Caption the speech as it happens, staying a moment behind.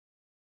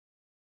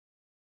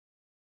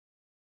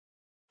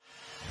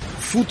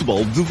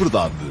Futebol de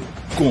Verdade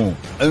com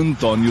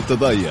António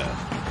Tadeia.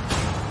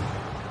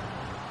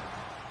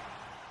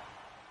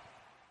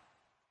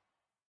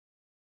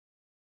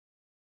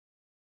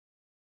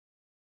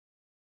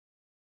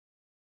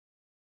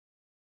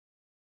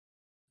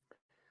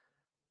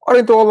 Ora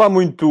então, olá,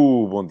 muito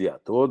bom dia a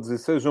todos e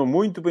sejam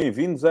muito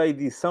bem-vindos à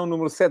edição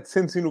número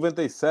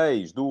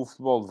 796 do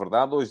Futebol de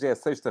Verdade. Hoje é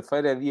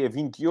sexta-feira, é dia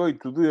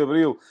 28 de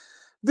abril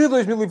de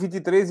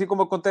 2023 e,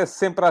 como acontece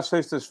sempre às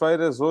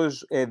sextas-feiras,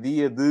 hoje é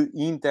dia de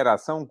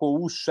interação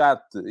com o chat.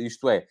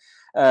 Isto é,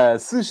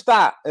 se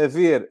está a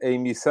ver a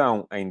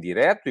emissão em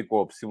direto e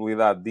com a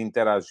possibilidade de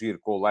interagir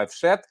com o live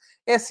chat,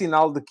 é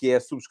sinal de que é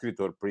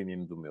subscritor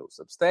premium do meu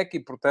Substack e,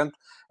 portanto,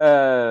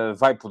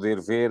 vai poder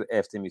ver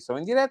esta emissão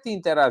em direto e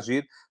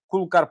interagir,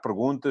 colocar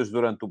perguntas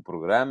durante o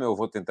programa. Eu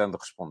vou tentando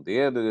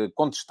responder,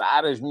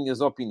 contestar as minhas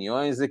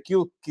opiniões,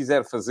 aquilo que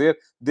quiser fazer,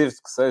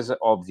 desde que seja,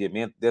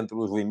 obviamente, dentro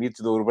dos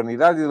limites da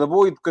urbanidade e da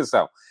boa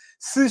educação.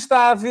 Se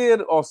está a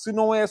ver ou se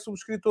não é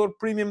subscritor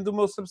premium do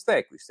meu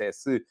Substack, isto é,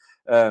 se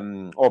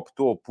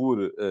optou por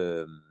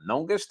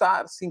não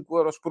gastar 5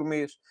 euros por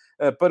mês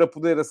para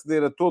poder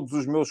aceder a todos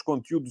os meus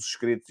conteúdos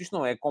escritos. Isto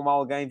não é como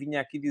alguém vinha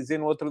aqui dizer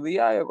no outro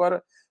dia,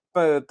 agora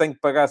tenho que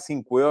pagar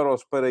 5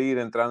 euros para ir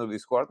entrar no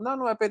Discord.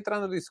 Não é para entrar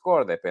no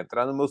Discord, é para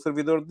entrar no meu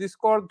servidor de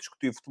Discord,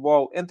 discutir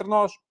futebol entre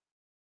nós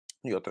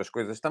e outras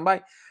coisas também,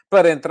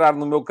 para entrar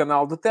no meu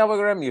canal de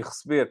Telegram e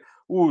receber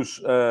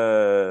os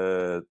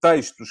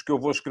textos que eu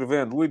vou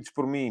escrevendo, lidos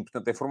por mim,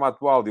 portanto, em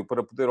formato áudio,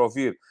 para poder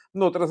ouvir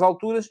noutras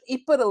alturas, e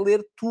para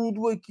ler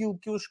tudo aquilo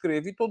que eu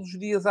escrevo. E todos os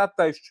dias há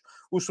textos.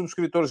 Os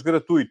subscritores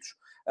gratuitos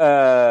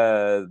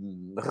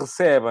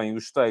recebem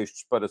os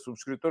textos para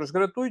subscritores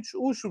gratuitos.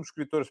 Os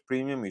subscritores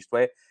premium, isto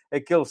é,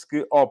 aqueles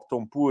que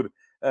optam por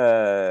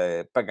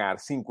pagar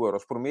 5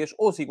 euros por mês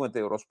ou 50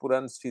 euros por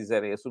ano, se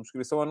fizerem a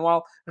subscrição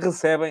anual,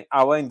 recebem,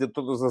 além de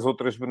todas as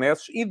outras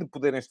benesses e de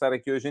poderem estar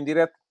aqui hoje em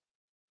direto,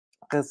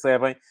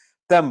 recebem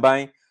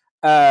também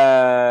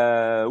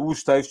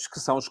os textos que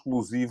são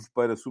exclusivos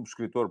para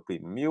subscritor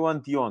premium. Eu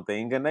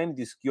anteontem enganei-me,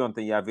 disse que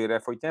ontem ia haver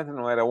F80,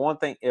 não era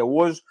ontem, é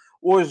hoje.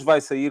 Hoje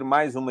vai sair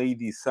mais uma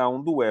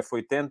edição do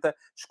F80,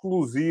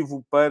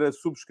 exclusivo para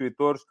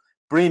subscritores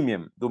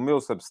premium do meu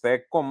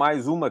Substack, com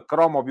mais uma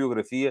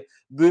cromobiografia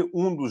de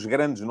um dos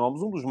grandes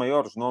nomes, um dos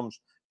maiores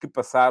nomes que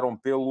passaram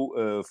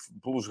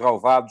pelos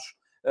relevados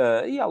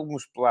e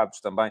alguns pelados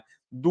também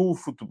do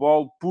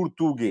futebol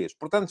português.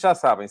 Portanto, já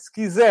sabem, se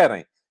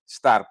quiserem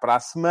estar para a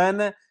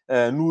semana,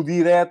 no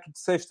direto de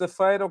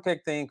sexta-feira, o que é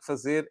que têm que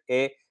fazer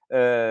é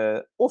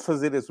ou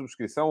fazer a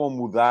subscrição ou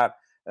mudar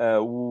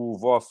o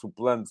vosso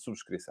plano de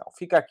subscrição.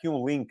 Fica aqui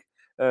um link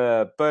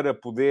para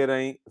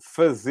poderem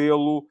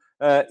fazê-lo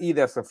e,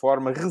 dessa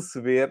forma,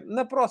 receber,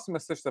 na próxima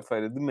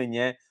sexta-feira de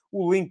manhã,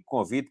 o link de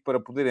convite para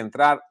poder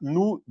entrar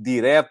no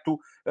direto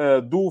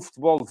do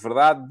Futebol de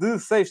Verdade de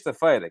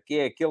sexta-feira, que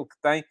é aquele que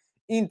tem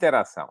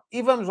interação.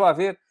 E vamos lá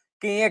ver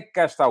quem é que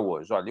cá está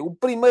hoje. Olha, o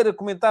primeiro a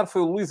comentar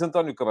foi o Luís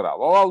António Cabral.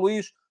 Olá,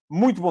 Luís,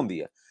 muito bom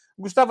dia.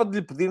 Gostava de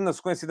lhe pedir, na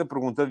sequência da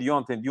pergunta de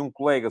ontem de um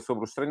colega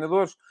sobre os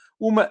treinadores,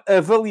 uma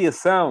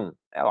avaliação.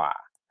 É lá,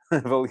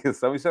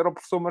 avaliação, isso era o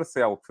professor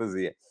Marcelo que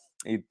fazia.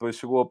 E depois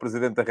chegou ao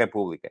Presidente da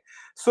República.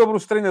 Sobre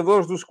os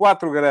treinadores dos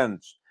 4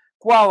 grandes.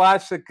 Qual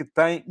acha que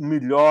tem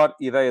melhor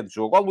ideia de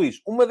jogo? Ó,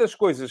 Luís, uma das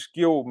coisas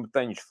que eu me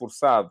tenho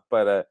esforçado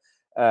para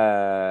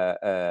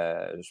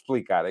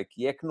explicar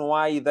aqui é que não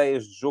há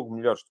ideias de jogo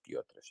melhores do que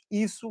outras.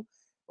 Isso,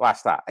 lá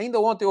está. Ainda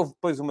ontem houve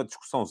depois uma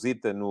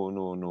discussãozita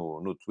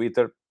no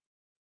Twitter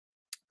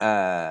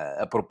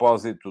a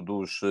propósito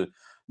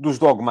dos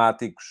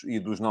dogmáticos e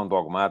dos não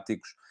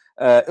dogmáticos.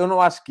 Eu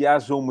não acho que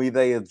haja uma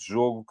ideia de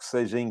jogo que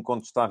seja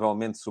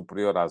incontestavelmente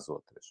superior às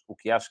outras. O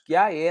que acho que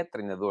há é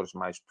treinadores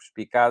mais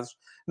perspicazes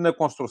na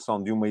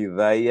construção de uma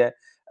ideia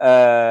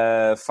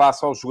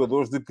face aos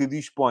jogadores de que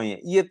dispõem.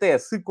 E até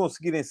se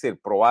conseguirem ser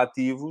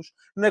proativos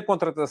na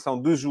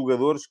contratação de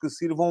jogadores que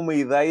sirvam uma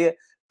ideia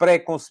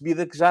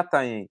pré-concebida que já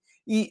têm.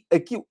 E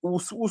aqui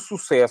o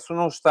sucesso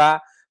não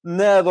está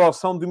na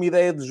adoção de uma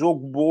ideia de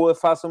jogo boa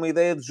face a uma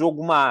ideia de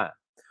jogo má.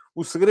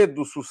 O segredo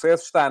do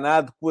sucesso está na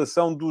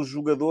adequação dos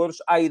jogadores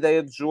à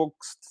ideia de jogo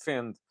que se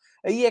defende.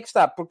 Aí é que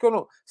está, porque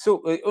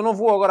eu não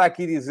vou agora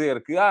aqui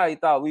dizer que, e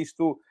tal,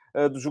 isto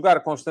de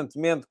jogar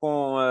constantemente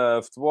com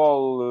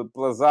futebol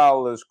pelas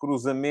alas,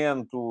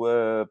 cruzamento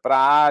para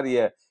a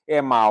área,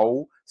 é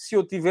mau, se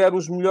eu tiver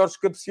os melhores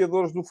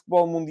cabeceadores do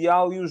futebol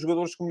mundial e os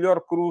jogadores que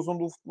melhor cruzam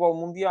do futebol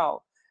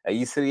mundial.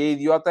 Aí seria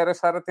idiota era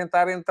estar a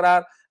tentar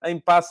entrar em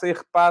passa e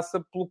repassa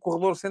pelo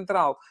corredor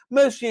central.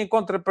 Mas se em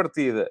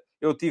contrapartida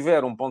eu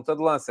tiver um ponta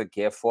de lança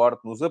que é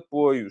forte nos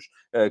apoios,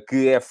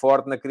 que é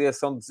forte na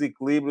criação de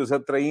desequilíbrios,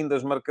 atraindo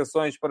as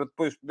marcações para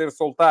depois poder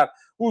soltar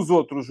os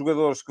outros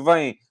jogadores que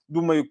vêm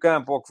do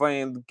meio-campo ou que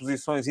vêm de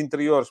posições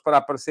interiores para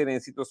aparecerem em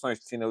situações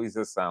de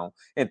finalização,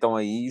 então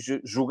aí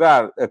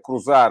jogar a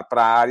cruzar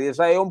para a área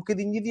já é um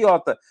bocadinho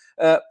idiota.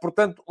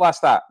 Portanto, lá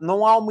está.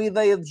 Não há uma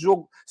ideia de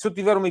jogo. Se eu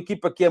tiver uma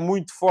equipa que é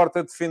muito forte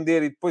a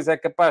defender e depois é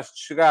capaz de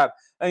chegar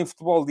em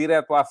futebol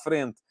direto à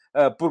frente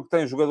porque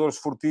tem jogadores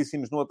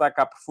fortíssimos no ataque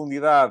à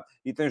profundidade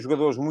e tem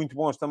jogadores muito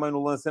bons também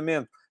no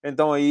lançamento,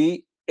 então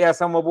aí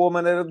essa é uma boa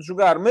maneira de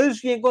jogar. Mas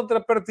se em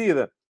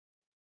contrapartida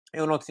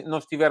eu não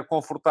estiver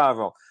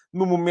confortável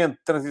no momento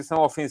de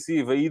transição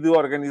ofensiva e de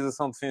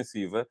organização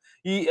defensiva,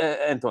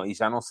 então aí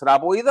já não será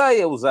boa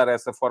ideia usar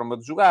essa forma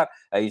de jogar.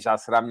 Aí já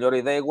será a melhor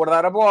ideia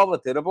guardar a bola,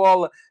 ter a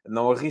bola,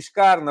 não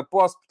arriscar na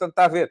posse. Portanto,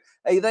 está a ver.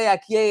 A ideia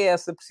aqui é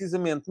essa,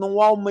 precisamente.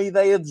 Não há uma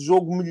ideia de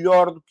jogo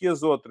melhor do que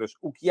as outras.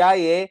 O que há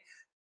é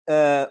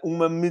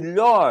uma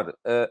melhor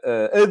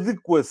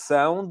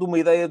adequação de uma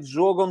ideia de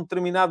jogo a um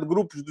determinado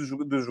grupo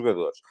de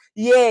jogadores.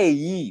 E é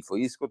aí,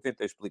 foi isso que eu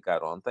tentei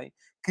explicar ontem,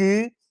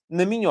 que,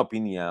 na minha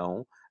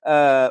opinião,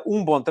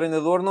 um bom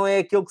treinador não é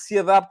aquele que se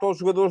adapta aos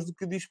jogadores de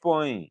que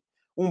dispõe.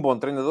 Um bom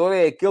treinador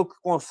é aquele que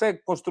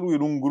consegue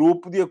construir um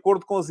grupo de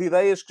acordo com as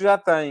ideias que já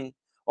tem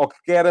ou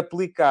que quer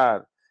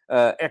aplicar.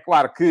 É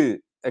claro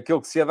que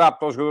aquele que se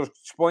adapta aos jogadores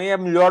que dispõe é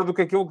melhor do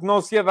que aquele que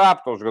não se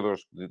adapta aos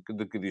jogadores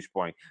de que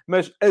dispõe.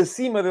 Mas,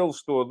 acima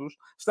deles todos,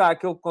 está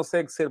aquele que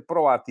consegue ser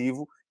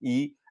proativo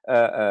e,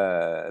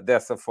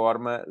 dessa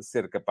forma,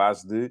 ser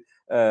capaz de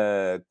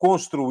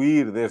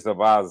construir desde a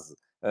base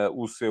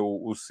o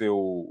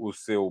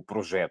seu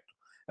projeto.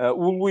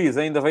 O Luís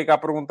ainda veio cá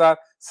perguntar,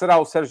 será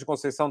o Sérgio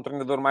Conceição um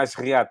treinador mais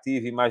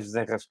reativo e mais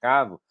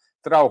desenrascado?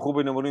 Terá o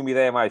Ruben Amorim uma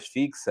ideia mais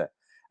fixa?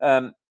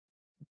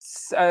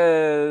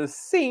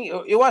 Sim,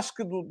 eu acho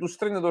que dos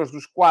treinadores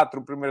dos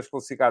 4 primeiros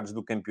classificados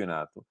do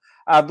campeonato,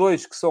 há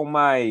 2 que são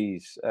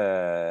mais...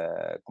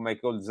 como é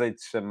que eu lhes hei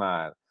de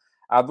chamar?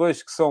 Há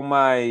 2 que são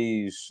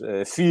mais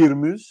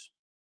firmes,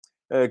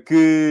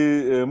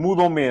 que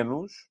mudam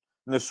menos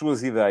nas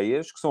suas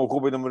ideias, que são o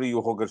Ruben Amorim e o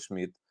Roger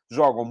Schmidt.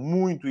 Jogam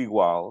muito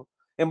igual.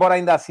 Embora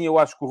ainda assim eu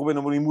acho que o Ruben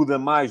Amorim muda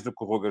mais do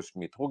que o Roger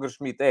Schmidt. O Roger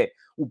Schmidt é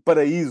o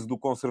paraíso do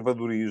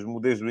conservadorismo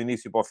desde o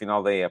início para o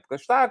final da época.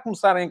 Está a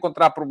começar a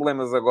encontrar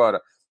problemas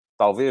agora.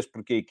 Talvez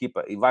porque a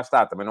equipa... E lá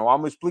está, também não há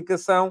uma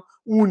explicação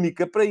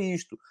única para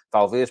isto.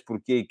 Talvez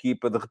porque a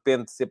equipa, de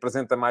repente, se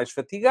apresenta mais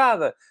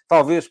fatigada.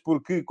 Talvez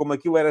porque, como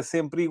aquilo era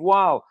sempre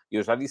igual,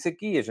 eu já disse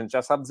aqui, a gente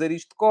já sabe dizer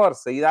isto de cor,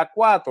 sair a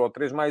 4, ou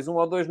 3+1,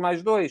 ou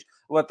 2+2,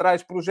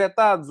 laterais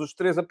projetados, os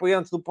 3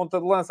 apoiantes do ponta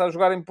de lança a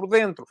jogarem por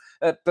dentro,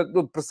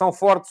 pressão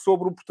forte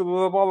sobre o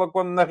portador da bola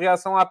quando na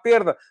reação à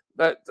perda.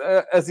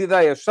 As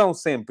ideias são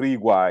sempre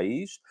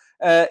iguais.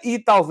 E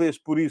talvez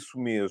por isso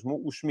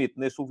mesmo, o Schmidt,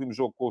 neste último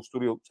jogo com o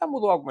Estoril, já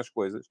mudou algumas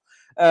coisas,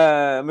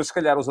 mas se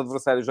calhar os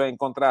adversários já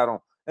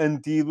encontraram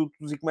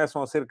antídotos e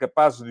começam a ser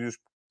capazes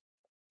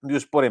de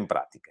os pôr em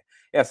prática.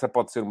 Essa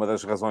pode ser uma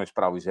das razões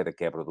para a ligeira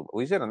quebra do...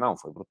 Ligeira não,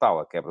 foi brutal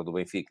a quebra do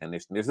Benfica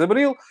neste mês de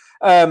Abril.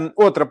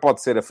 Outra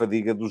pode ser a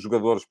fadiga dos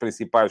jogadores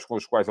principais com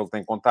os quais ele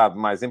tem contado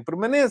mais em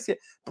permanência.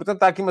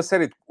 Portanto, há aqui uma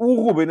série de...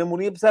 O Ruben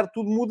Amorim, apesar de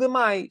tudo, muda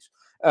mais.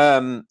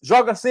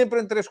 Joga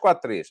sempre em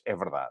 3-4-3, é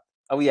verdade.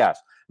 Aliás,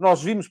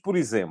 nós vimos, por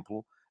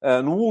exemplo,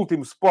 no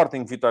último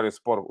Sporting Vitória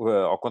Sport,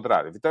 ao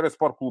contrário, Vitória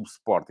Sport Clube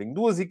Sporting,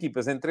 2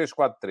 equipas em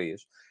 3-4-3.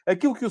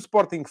 Aquilo que o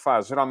Sporting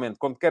faz, geralmente,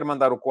 quando quer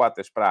mandar o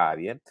Coates para a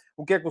área,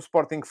 o que é que o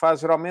Sporting faz?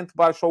 Geralmente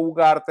baixa o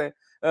Ugarte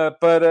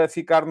para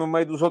ficar no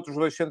meio dos outros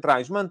 2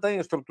 centrais. Mantém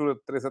a estrutura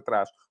de 3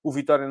 atrás. O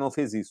Vitória não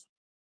fez isso.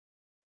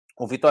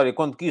 O Vitória,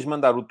 quando quis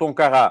mandar o Tom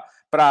Carrá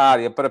para a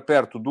área, para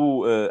perto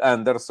do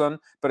Anderson,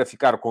 para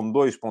ficar com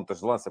 2 pontas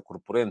de lança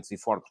corpulentos e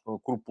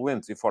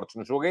fortes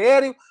no jogo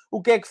aéreo, o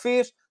que é que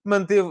fez?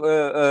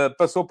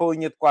 Passou para a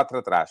linha de 4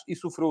 atrás. E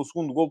sofreu o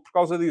segundo golo por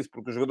causa disso,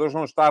 porque os jogadores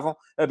não estavam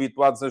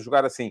habituados a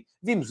jogar assim.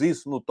 Vimos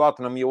isso no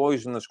Tottenham e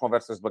hoje, nas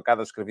conversas de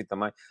bancada, escrevi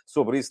também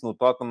sobre isso no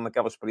Tottenham,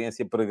 naquela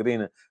experiência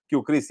peregrina que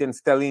o Christian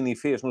Stellini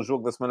fez no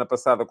jogo da semana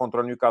passada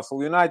contra o Newcastle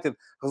United.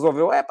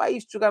 Resolveu,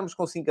 isto jogarmos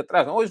com 5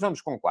 atrás. Não, hoje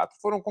vamos com 4.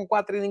 Foram com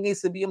 4 e ninguém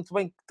sabia muito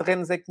bem que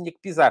terrenos é que tinha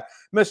que pisar.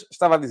 Mas,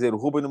 estava a dizer, o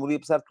Ruben Amorim,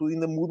 apesar de tudo,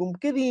 ainda muda um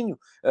bocadinho,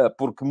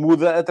 porque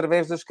muda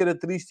através das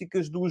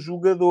características dos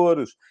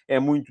jogadores. É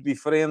muito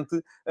diferente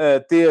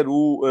ter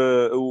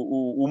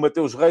o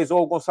Mateus Reis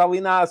ou o Gonçalo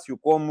Inácio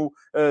como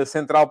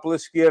central pela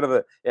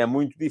esquerda. É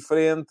muito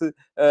diferente,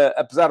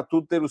 apesar de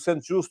tudo, ter o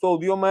Santos Justo ou o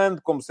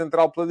Diomande como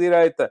central pela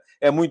direita.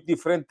 É muito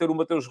diferente ter o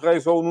Mateus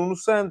Reis ou o Nuno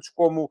Santos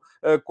como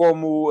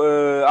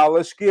ala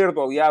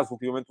esquerda. Aliás,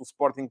 ultimamente o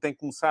Sporting tem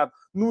começado,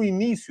 no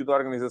início da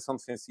organização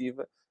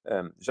defensiva,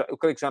 eu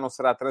creio que já não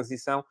será a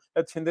transição,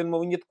 a defender numa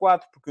linha de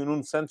 4, porque o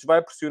Nuno Santos vai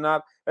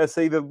pressionar a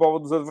saída de bola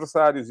dos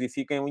adversários e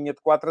fica em linha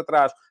de 4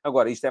 atrás.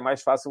 Agora, isto é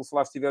mais fácil se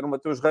lá estiver o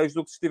Mateus Reis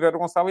do que se estiver o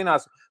Gonçalo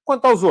Inácio.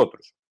 Quanto aos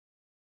outros,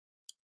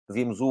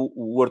 vimos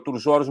o Arthur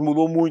Jorge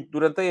mudou muito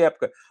durante a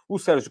época. O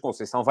Sérgio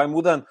Conceição vai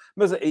mudando.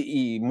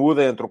 E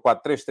muda entre o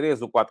 4-3-3,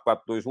 o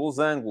 4-4-2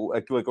 losango,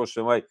 aquilo que eu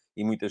chamei,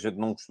 e muita gente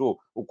não gostou,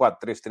 o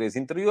 4-3-3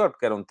 interior,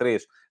 porque eram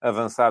 3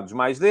 avançados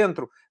mais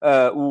dentro.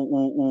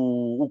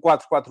 O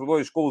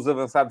 4-4-2 com os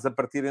avançados a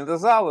partirem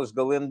das alas,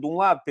 Galeno de um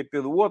lado,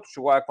 PP do outro,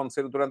 chegou a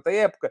acontecer durante a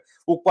época.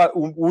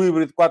 O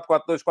híbrido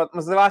 4-4-2,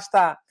 mas lá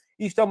está.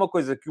 Isto é uma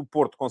coisa que o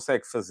Porto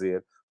consegue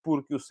fazer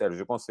porque o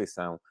Sérgio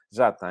Conceição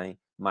já tem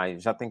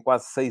já tem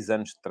quase 6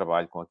 anos de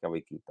trabalho com aquela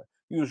equipa.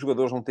 E os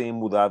jogadores não têm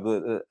mudado,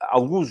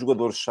 alguns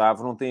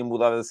jogadores-chave não têm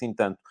mudado assim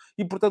tanto.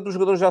 E, portanto, os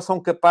jogadores já são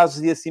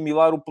capazes de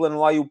assimilar o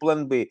plano A e o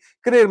plano B.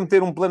 Querer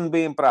meter um plano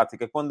B em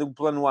prática, quando o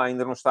plano A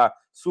ainda não está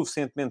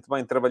suficientemente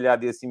bem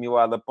trabalhado e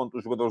assimilado a ponto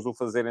dos jogadores o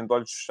fazerem de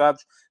olhos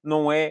fechados,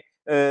 não é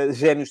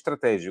gênio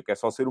estratégico. É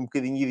só ser um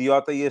bocadinho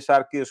idiota e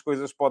achar que as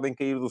coisas podem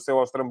cair do céu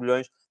aos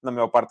trambolhões. Na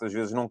maior parte das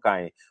vezes não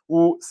caem.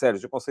 O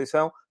Sérgio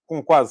Conceição,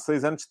 com quase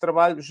 6 anos de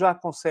trabalho, já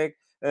consegue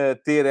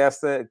ter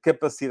essa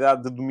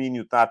capacidade de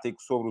domínio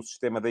tático sobre o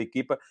sistema da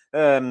equipa.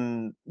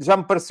 Já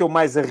me pareceu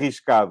mais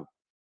arriscado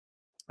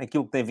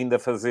aquilo que tem vindo a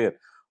fazer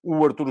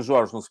o Artur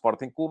Jorge no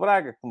Sporting Clube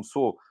Braga.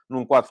 Começou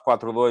num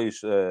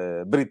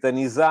 4-4-2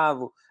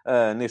 britanizado,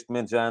 neste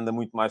momento já anda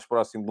muito mais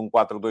próximo de um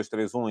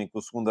 4-2-3-1, em que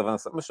o segundo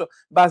avança. Mas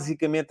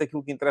basicamente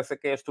aquilo que interessa é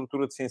que a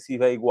estrutura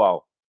defensiva é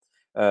igual.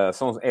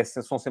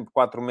 São sempre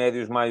 4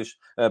 médios mais...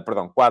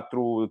 perdão,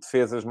 4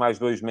 defesas mais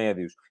 2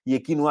 médios. E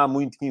aqui não há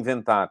muito que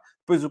inventar.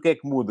 Depois o que é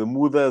que muda?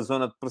 Muda a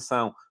zona de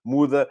pressão.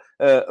 Muda,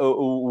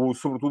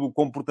 sobretudo, o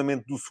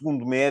comportamento do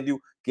segundo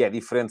médio, que é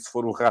diferente se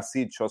for o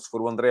Racic ou se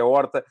for o André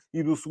Horta,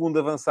 e do segundo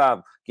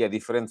avançado, que é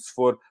diferente se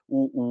for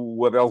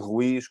o Abel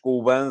Ruiz com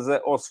o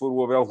Banza ou se for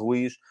o Abel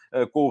Ruiz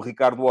com o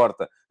Ricardo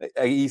Horta.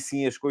 Aí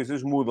sim as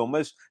coisas mudam,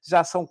 mas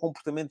já são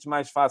comportamentos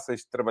mais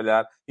fáceis de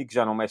trabalhar e que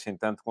já não mexem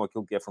tanto com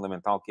aquilo que é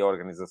fundamental, que é a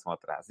organização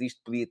atrás.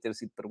 Isto podia ter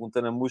sido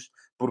pergunta na MUS,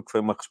 porque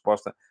foi uma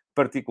resposta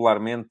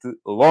particularmente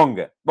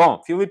longa.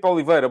 Bom, Filipe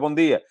Oliveira, bom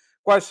dia.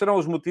 Quais serão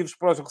os motivos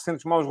para os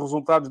recentes maus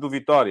resultados do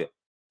Vitória?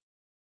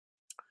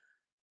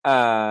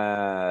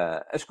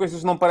 As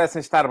coisas não parecem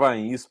estar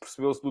bem. Isso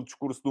percebeu-se do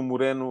discurso do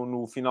Moreno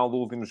no final do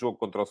último jogo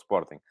contra o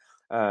Sporting.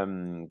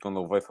 Quando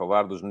ele veio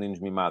falar dos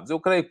meninos mimados. Eu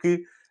creio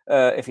que,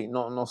 enfim,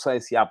 não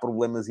sei se há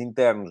problemas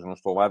internos, não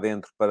estou lá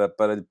dentro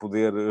para lhe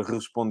poder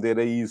responder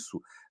a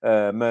isso,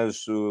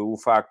 mas o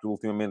facto de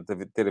ultimamente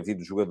ter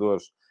havido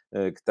jogadores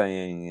que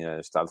têm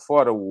estado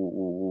fora,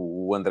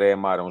 o André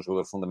Amar é um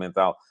jogador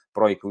fundamental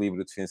para o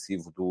equilíbrio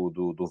defensivo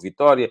do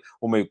Vitória.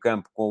 O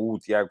meio-campo com o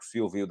Tiago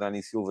Silva e o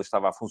Dani Silva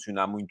estava a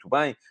funcionar muito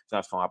bem,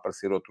 já estão a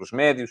aparecer outros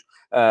médios.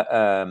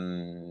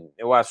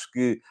 Eu acho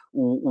que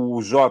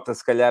o Jota,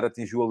 se calhar,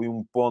 atingiu ali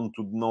um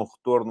ponto de não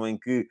retorno em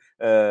que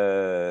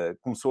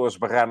começou a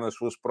esbarrar nas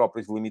suas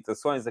próprias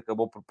limitações,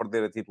 acabou por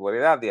perder a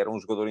titularidade e era um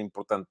jogador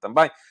importante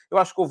também. Eu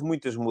acho que houve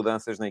muitas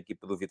mudanças na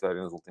equipa do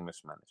Vitória nas últimas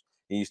semanas.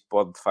 E isto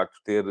pode, de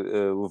facto, ter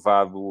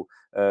levado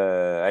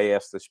a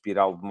esta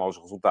espiral de maus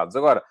resultados.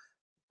 Agora,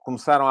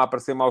 começaram a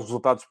aparecer maus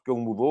resultados porque ele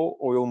mudou,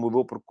 ou ele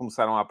mudou porque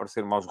começaram a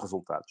aparecer maus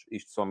resultados?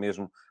 Isto só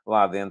mesmo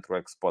lá dentro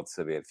é que se pode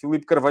saber.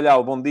 Filipe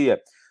Carvalhal, bom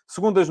dia.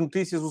 Segundo as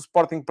notícias, o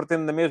Sporting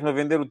pretende na mesma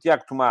vender o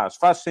Tiago Tomás.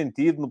 Faz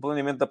sentido no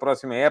planeamento da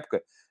próxima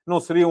época?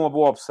 Não seria uma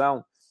boa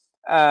opção?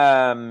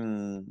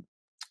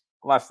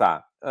 Lá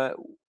está.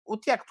 O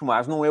Tiago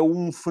Tomás não é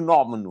um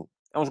fenómeno.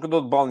 É um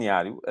jogador de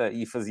balneário,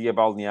 e fazia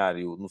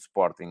balneário no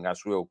Sporting,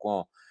 acho eu,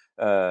 com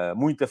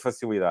muita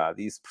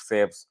facilidade. E isso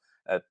percebe-se.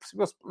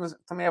 Percebeu-se, mas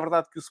também é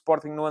verdade que o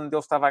Sporting no ano dele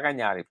estava a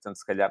ganhar e, portanto,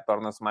 se calhar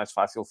torna-se mais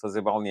fácil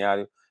fazer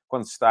balneário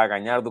quando se está a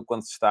ganhar do que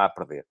quando se está a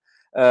perder.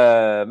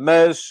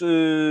 Mas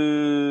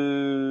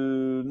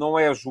não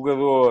é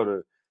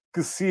jogador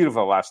que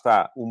sirva, lá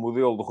está, o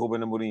modelo de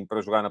Ruben Amorim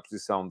para jogar na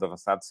posição de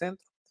avançado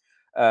centro.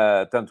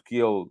 Tanto que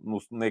ele,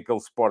 naquele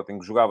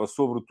Sporting, jogava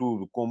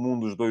sobretudo como um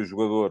dos dois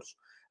jogadores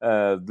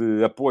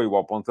de apoio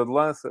ao ponta de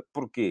lança.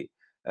 Porquê?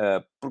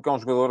 Porque é um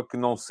jogador que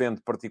não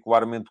sendo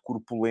particularmente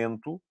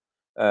corpulento,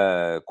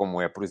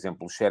 como é, por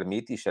exemplo, o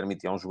Chermiti.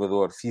 Chermiti é um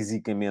jogador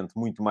fisicamente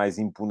muito mais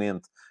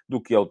imponente do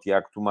que é o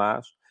Tiago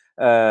Tomás,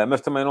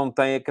 mas também não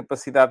tem a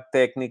capacidade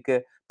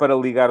técnica para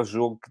ligar o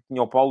jogo que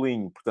tinha o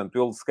Paulinho. Portanto,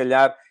 ele, se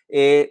calhar,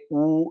 é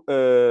o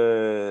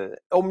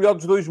melhor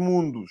dos dois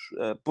mundos,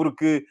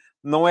 porque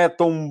não é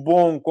tão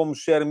bom como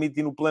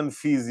Chermiti no plano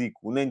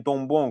físico, nem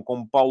tão bom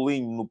como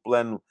Paulinho no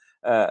plano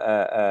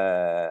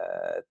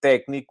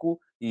técnico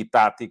e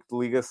tático de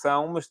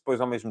ligação, mas depois,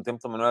 ao mesmo tempo,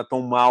 também não é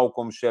tão mau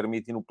como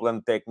Chermiti no plano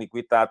técnico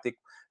e tático,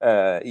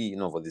 e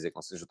não vou dizer que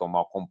não seja tão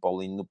mau como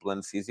Paulinho no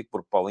plano físico,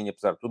 porque Paulinho,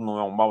 apesar de tudo, não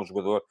é um mau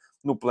jogador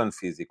no plano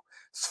físico.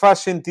 Se faz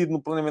sentido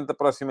no planeamento da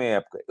próxima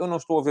época, eu não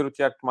estou a ver o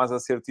Tiago Tomás a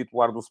ser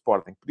titular do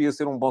Sporting. Podia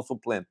ser um bom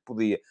suplente,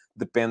 podia.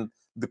 Depende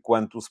de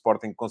quanto o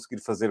Sporting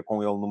conseguir fazer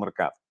com ele no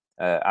mercado.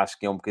 Acho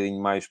que é um bocadinho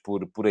mais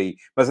por aí.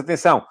 Mas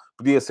atenção,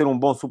 podia ser um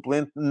bom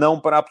suplente, não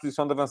para a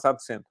posição de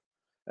avançado centro.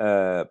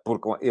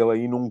 Porque ele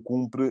aí não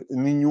cumpre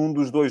nenhum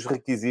dos dois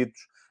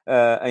requisitos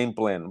em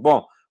pleno.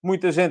 Bom,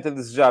 muita gente a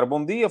desejar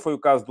bom dia. Foi o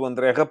caso do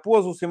André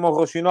Raposo. O Simão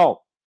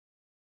Rochinol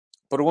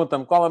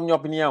pergunta-me qual a minha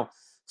opinião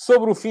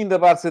sobre o fim da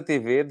Barça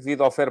TV,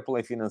 devido ao fair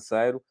play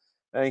financeiro,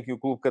 em que o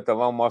clube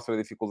catalão mostra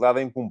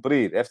dificuldade em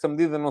cumprir. Esta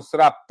medida não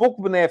será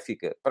pouco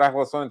benéfica para a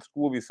relação entre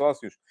clube e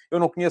sócios? Eu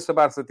não conheço a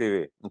Barça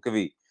TV, nunca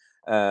vi.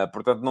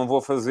 Portanto, não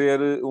vou fazer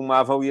uma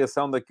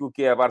avaliação daquilo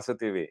que é a Barça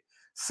TV.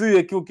 Se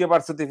aquilo que a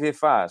Barça TV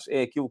faz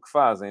é aquilo que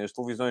fazem as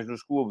televisões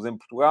dos clubes em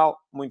Portugal,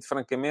 muito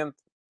francamente,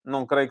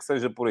 não creio que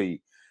seja por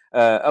aí.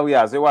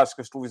 Aliás, eu acho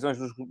que as televisões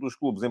dos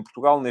clubes em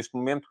Portugal, neste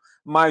momento,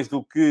 mais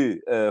do que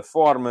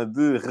forma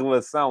de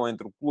relação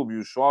entre o clube e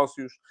os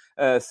sócios,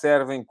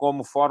 servem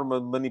como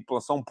forma de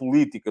manipulação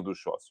política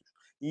dos sócios.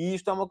 E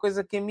isto é uma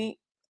coisa que a mim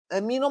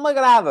não me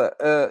agrada.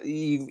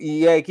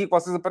 E é aqui que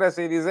vocês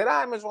aparecem a dizer,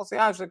 mas você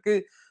acha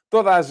que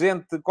toda a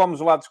gente come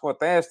gelados com a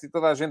testa e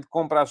toda a gente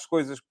compra as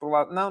coisas por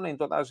lá. Não, nem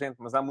toda a gente,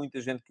 mas há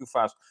muita gente que o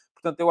faz.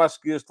 Portanto, eu acho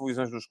que as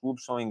televisões dos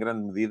clubes são em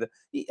grande medida,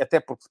 e até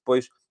porque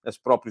depois os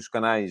próprios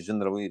canais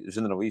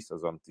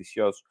generalistas ou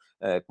noticiosos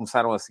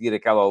começaram a seguir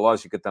aquela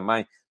lógica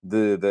também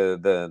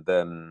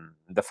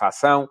da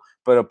fação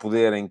para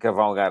poderem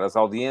cavalgar as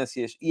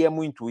audiências, e é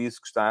muito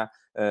isso que está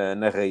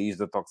na raiz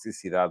da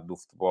toxicidade do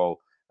futebol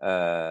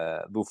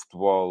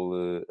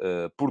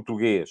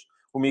português.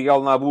 O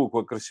Miguel Nabuco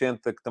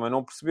acrescenta que também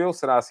não percebeu.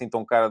 Será assim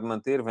tão cara de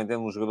manter?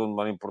 Vendendo um jogador de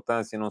menor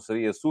importância não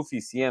seria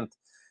suficiente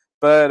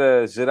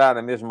para gerar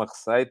a mesma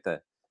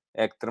receita?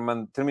 É que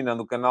terminando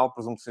o canal,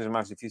 presumo que seja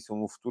mais difícil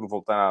no futuro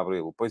voltar a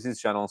abri-lo. Pois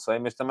isso já não sei,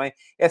 mas também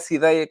essa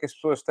ideia que as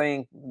pessoas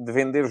têm de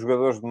vender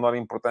jogadores de menor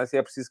importância,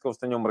 é preciso que eles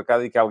tenham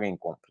mercado e que alguém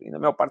compre. E na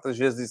maior parte das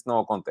vezes isso não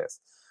acontece.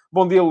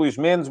 Bom dia, Luís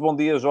Mendes. Bom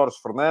dia, Jorge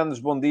Fernandes.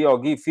 Bom dia ao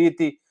Gui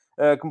Fitti,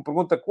 que me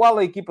pergunta qual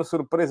a equipa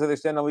surpresa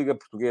deste ano na Liga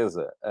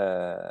Portuguesa.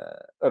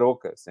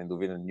 Aroca, sem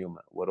dúvida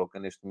nenhuma. O Aroca,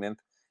 neste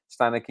momento,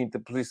 está na quinta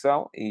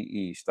posição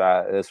e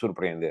está a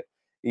surpreender.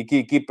 E que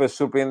equipas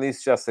surpreendem,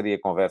 isso já seria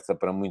conversa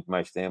para muito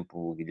mais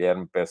tempo.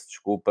 Guilherme, peço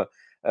desculpa,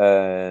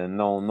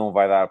 não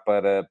vai dar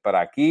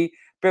para aqui.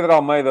 Pedro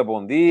Almeida,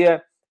 bom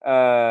dia.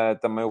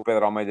 Também o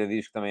Pedro Almeida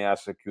diz que também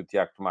acha que o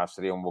Tiago Tomás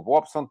seria uma boa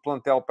opção de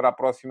plantel para a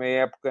próxima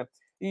época.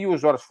 E o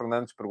Jorge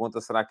Fernandes pergunta,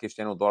 será que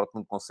este ano o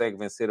Dortmund consegue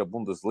vencer a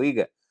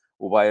Bundesliga?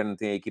 O Bayern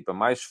tem a equipa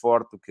mais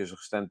forte do que as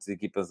restantes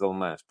equipas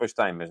alemãs. Pois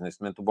tem, mas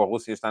neste momento o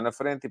Borussia está na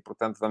frente e,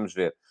 portanto, vamos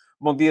ver.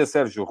 Bom dia,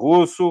 Sérgio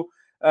Russo.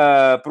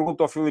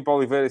 Pergunta ao Filipe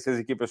Oliveira se as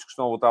equipas que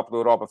estão a lutar pela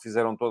Europa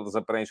fizeram todas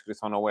a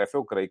pré-inscrição na UEFA.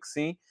 Eu creio que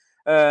sim.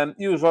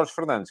 E o Jorge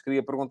Fernandes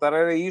queria perguntar,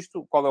 era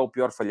isto, qual é o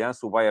pior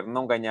falhanço? O Bayern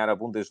não ganhar a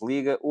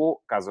Bundesliga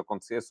ou, caso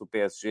acontecesse, o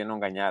PSG não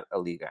ganhar a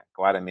Liga?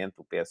 Claramente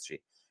o PSG.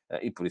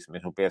 E por isso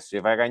mesmo o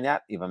PSG vai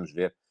ganhar e vamos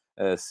ver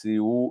se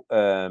o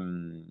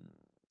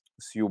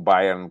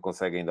Bayern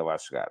consegue ainda lá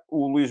chegar.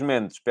 O Luís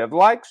Mendes pede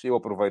likes, eu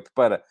aproveito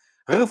para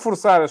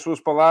reforçar as suas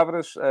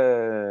palavras,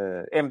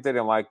 é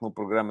meterem like no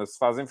programa se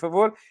fazem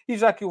favor, e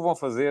já que o vão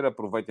fazer,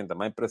 aproveitem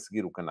também para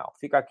seguir o canal.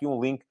 Fica aqui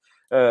um link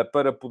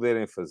para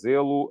poderem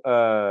fazê-lo.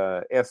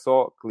 É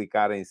só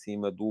clicar em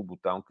cima do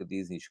botão que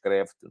diz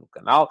inscreve-te no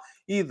canal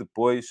e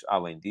depois,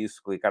 além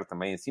disso, clicar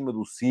também em cima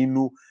do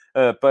sino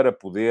para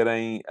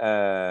poderem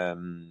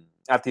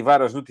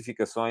ativar as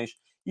notificações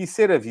e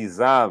ser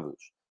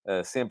avisados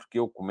sempre que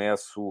eu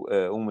começo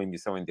uma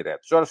emissão em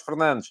direto. Jorge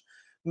Fernandes,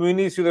 no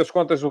início das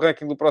contas do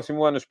ranking do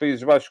próximo ano, os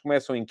Países Baixos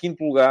começam em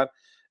quinto lugar,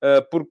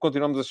 porque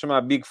continuamos a chamar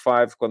Big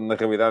Five, quando na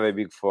realidade é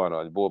Big Four.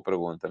 Olha, boa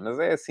pergunta. Mas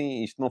é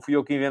assim, isto não fui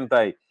eu que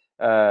inventei.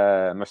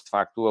 Mas, de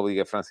facto, a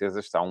Liga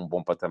Francesa está um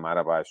bom patamar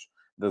abaixo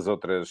das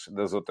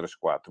outras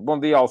quatro. Bom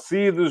dia,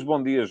 Alcides.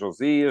 Bom dia,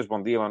 Josias.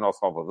 Bom dia, Manuel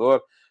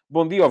Salvador.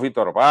 Bom dia ao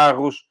Vítor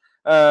Barros.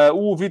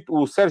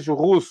 O Sérgio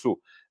Russo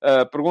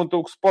pergunta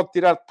o que se pode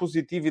tirar de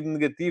positivo e de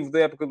negativo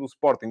da época do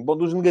Sporting. Bom,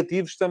 dos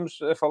negativos estamos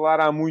a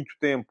falar há muito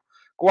tempo.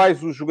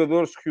 Quais os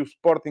jogadores que o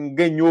Sporting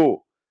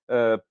ganhou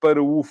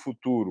para o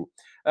futuro?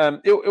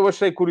 Eu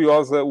achei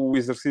curiosa o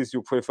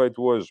exercício que foi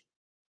feito hoje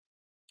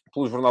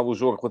pelo Jornal do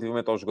Jogo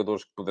relativamente aos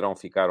jogadores que poderão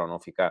ficar ou não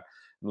ficar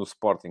no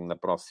Sporting na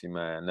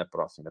próxima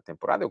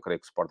temporada. Eu creio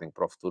que o Sporting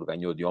para o futuro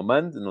ganhou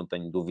Diomande, não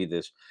tenho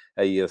dúvidas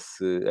a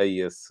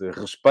esse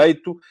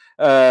respeito.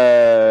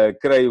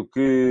 Creio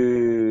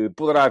que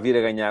poderá vir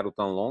a ganhar o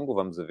tão longo,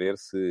 vamos a ver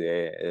se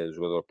é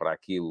jogador para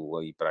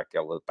aquilo e para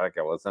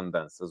aquelas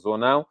andanças ou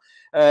não.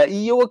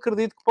 E eu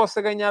acredito que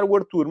possa ganhar o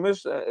Arthur,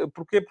 mas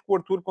porquê? Porque o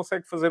Arthur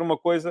consegue fazer uma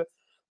coisa,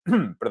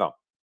 perdão,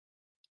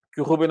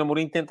 que o Ruben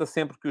Amorim tenta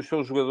sempre que os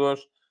seus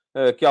jogadores,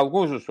 que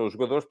alguns dos seus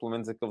jogadores, pelo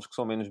menos aqueles que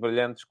são menos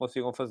brilhantes,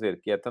 consigam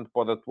fazer, que é tanto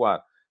pode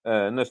atuar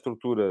na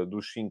estrutura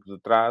dos 5 de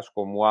trás,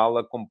 como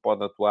ala, como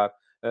pode atuar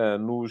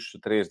nos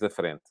 3 da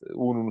frente.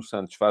 O Nuno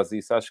Santos faz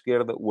isso à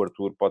esquerda, o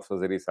Arthur pode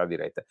fazer isso à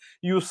direita.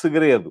 E o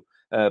segredo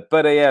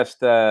para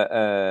esta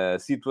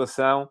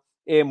situação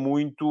é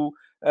muito...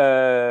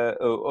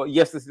 e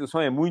esta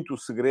situação é muito o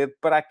segredo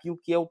para aquilo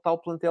que é o tal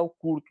plantel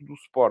curto do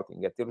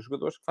Sporting. É ter os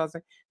jogadores que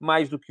fazem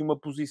mais do que uma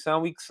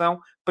posição e que são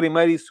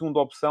primeira e segunda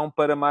opção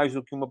para mais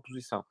do que uma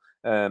posição.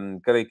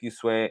 Creio que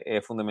isso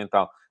é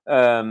fundamental.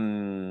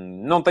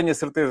 Não tenho a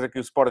certeza que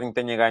o Sporting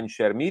tenha ganho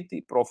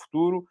Chermiti para o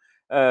futuro.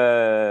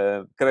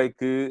 Creio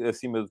que,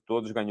 acima de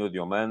todos, ganhou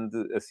Diomande.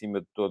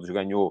 Acima de todos,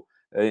 ganhou,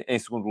 em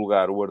segundo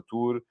lugar, o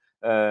Arthur.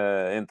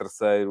 Em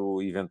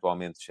terceiro,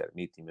 eventualmente,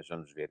 Chermiti, mas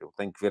vamos ver. Eu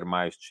tenho que ver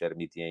mais de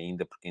Chermiti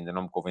ainda, porque ainda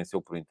não me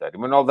convenceu por inteiro.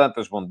 Manuel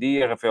Dantas, bom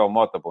dia. Rafael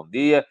Mota, bom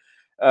dia.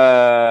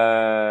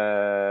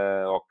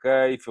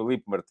 Ok.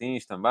 Filipe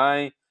Martins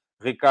também.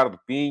 Ricardo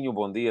Pinho,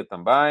 bom dia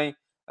também.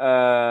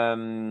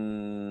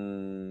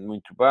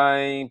 Muito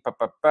bem.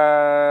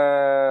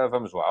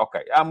 Vamos lá. Ok.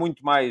 Há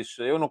muito mais.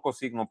 Eu não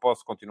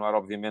posso continuar,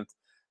 obviamente,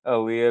 a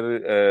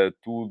ler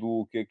tudo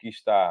o que aqui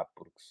está,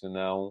 porque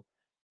senão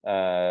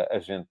a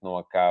gente não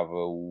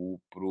acaba o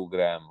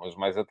programa. Os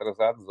mais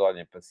atrasados,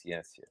 olhem,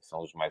 paciência,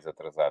 são os mais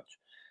atrasados.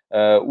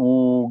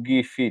 O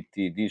Gui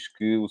Fitti diz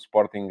que o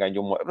Sporting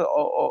ganhou...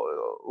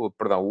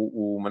 perdão,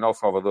 o Manuel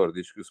Salvador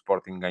diz que o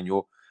Sporting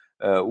ganhou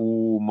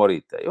o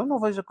Morita. Eu não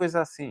vejo a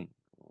coisa assim.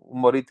 O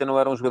Morita não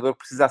era um jogador que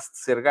precisasse de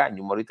ser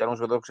ganho. O Morita era um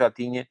jogador que já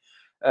tinha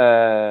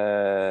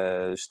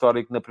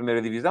histórico na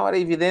primeira divisão. Era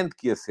evidente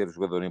que ia ser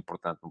jogador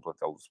importante no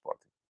plantel do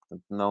Sporting.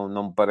 Portanto,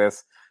 não me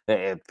parece...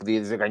 podia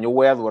dizer ganhou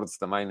o Edwards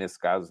também, nesse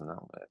caso.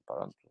 Não,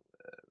 pronto.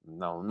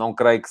 Não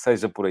creio que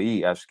seja por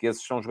aí. Acho que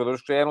esses são jogadores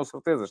que já eram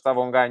certeza,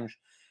 estavam ganhos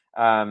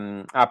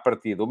à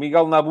partida. O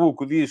Miguel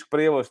Nabuco diz que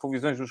para ele as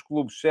televisões dos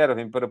clubes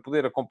servem para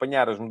poder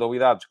acompanhar as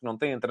modalidades que não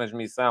têm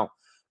transmissão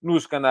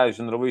nos canais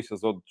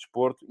generalistas ou de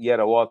desporto, e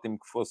era ótimo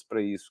que fosse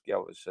para isso que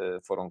elas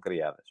foram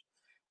criadas.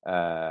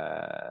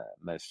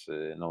 Mas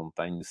não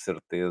tenho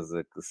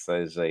certeza que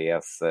seja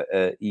essa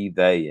a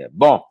ideia.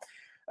 Bom,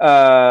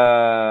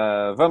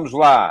 vamos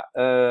lá.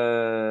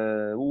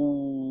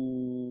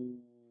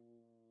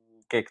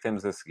 O que é que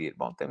temos a seguir?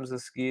 Bom, temos a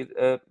seguir,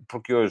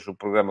 porque hoje o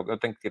programa... Eu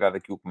tenho que tirar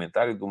daqui o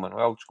comentário do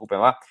Manuel, desculpem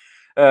lá.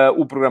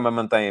 O programa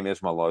mantém a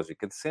mesma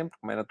lógica de sempre,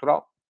 como é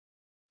natural.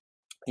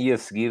 E a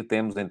seguir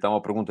temos, então,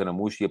 a pergunta na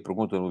Muxa e a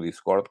pergunta no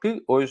Discord,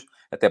 que hoje,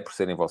 até por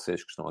serem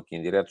vocês que estão aqui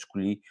em direto,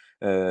 escolhi,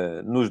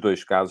 nos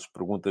dois casos,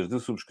 perguntas de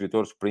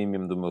subscritores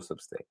premium do meu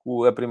Substack.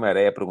 A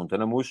primeira é a pergunta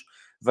na Muxa,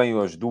 vem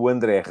hoje do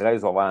André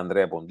Reis. Olá,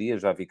 André, bom dia.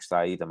 Já vi que está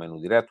aí também no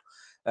direto.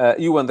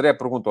 E o André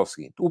pergunta o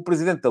seguinte: o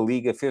presidente da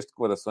Liga fez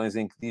declarações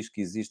em que diz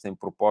que existem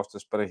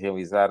propostas para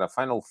realizar a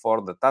Final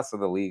Four da Taça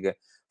da Liga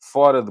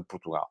fora de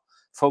Portugal.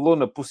 Falou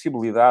na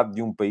possibilidade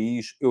de um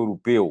país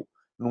europeu,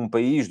 num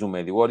país do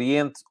Médio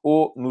Oriente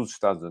ou nos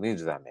Estados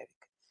Unidos da América.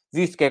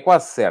 Visto que é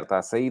quase certa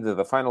a saída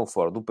da Final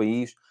Four do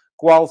país,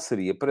 qual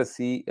seria para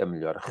si a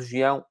melhor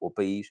região ou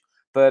país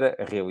para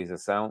a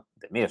realização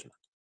da mesma?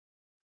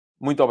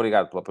 Muito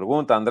obrigado pela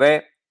pergunta,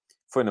 André.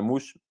 Foi na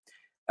MUS.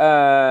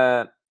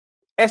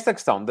 Esta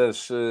questão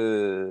das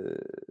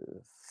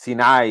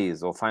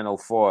finais ou Final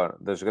Four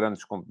das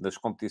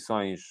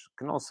competições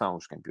que não são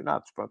os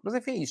campeonatos, pronto. Mas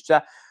enfim, isto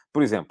já,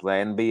 por exemplo,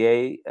 a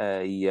NBA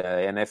e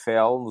a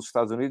NFL nos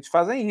Estados Unidos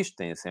fazem isto,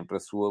 têm sempre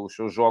os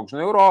seus jogos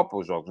na Europa,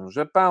 os jogos no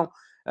Japão.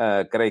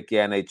 Creio que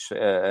a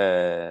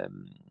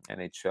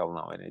NHL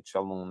não,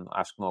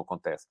 acho que não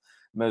acontece,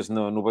 mas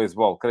no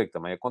beisebol creio que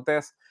também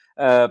acontece.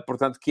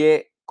 Portanto,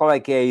 qual é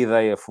que é a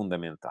ideia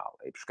fundamental?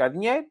 É ir buscar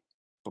dinheiro,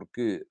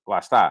 porque lá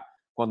está,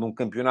 quando um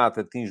campeonato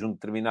atinge um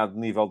determinado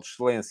nível de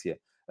excelência,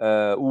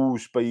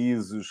 os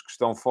países que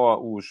estão fora,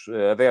 os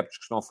adeptos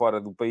que estão fora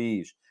do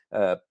país,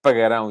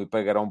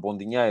 pagarão bom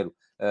dinheiro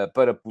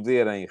para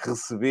poderem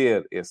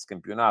receber esse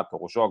campeonato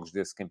ou os jogos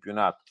desse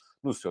campeonato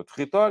no seu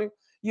território.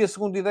 E a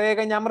segunda ideia é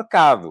ganhar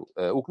mercado,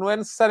 o que não é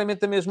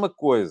necessariamente a mesma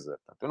coisa.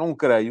 Portanto, eu não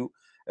creio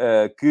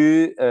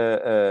que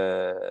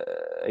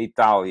a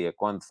Itália,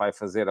 quando vai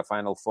fazer a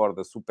Final Four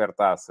da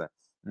Supertaça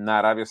na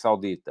Arábia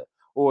Saudita,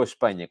 ou a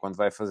Espanha, quando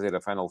vai fazer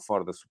a Final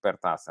Four da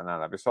Supertaça na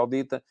Arábia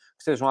Saudita,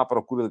 estejam à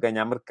procura de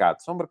ganhar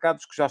mercado. São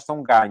mercados que já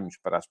estão ganhos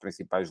para as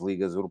principais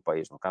ligas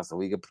europeias. No caso da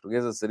Liga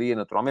Portuguesa seria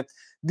naturalmente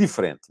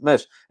diferente,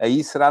 mas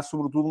aí será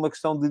sobretudo uma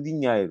questão de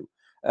dinheiro.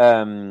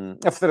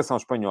 A Federação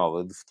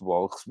Espanhola de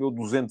Futebol recebeu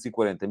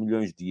 240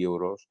 milhões de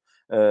euros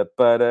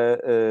para,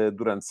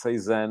 durante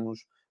 6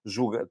 anos,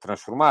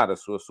 transformar a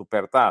sua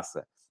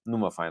Supertaça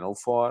numa Final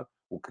Four,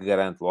 o que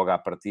garante logo à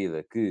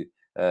partida que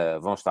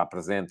vão estar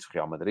presentes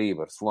Real Madrid e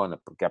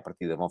Barcelona, porque à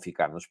partida vão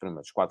ficar nos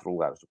primeiros 4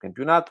 lugares do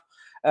campeonato,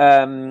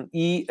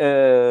 e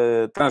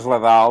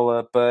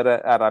trasladá-la para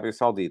a Arábia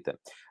Saudita.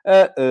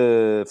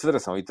 A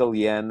Federação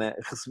Italiana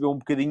recebeu um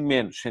bocadinho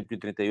menos,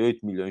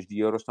 138 milhões de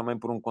euros, também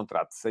por um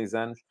contrato de 6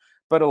 anos,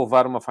 para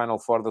levar uma Final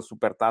Four da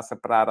Supertaça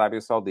para a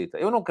Arábia Saudita.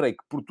 Eu não creio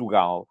que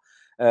Portugal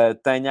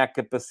tenha a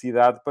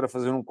capacidade para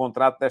fazer um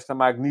contrato desta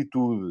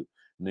magnitude,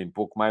 nem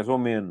pouco mais ou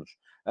menos.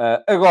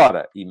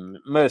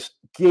 Mas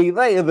que a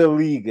ideia da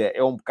Liga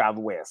é um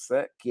bocado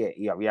essa,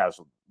 e aliás,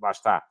 lá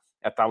está,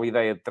 a tal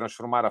ideia de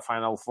transformar a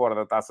Final Four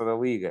da Taça da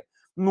Liga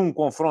num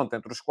confronto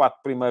entre os 4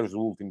 primeiros do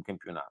último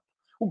campeonato.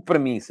 O que para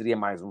mim seria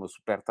mais uma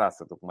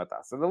supertaça do que uma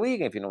Taça da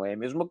Liga, enfim, não é a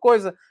mesma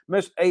coisa,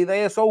 mas a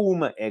ideia é só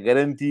uma, é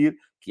garantir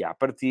que à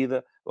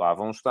partida lá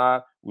vão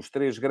estar os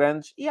 3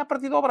 grandes e à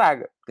partida o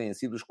Braga, que têm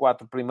sido os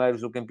 4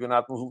 primeiros do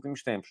campeonato nos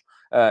últimos tempos.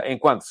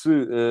 Enquanto se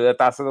a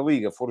Taça da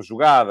Liga for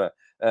jogada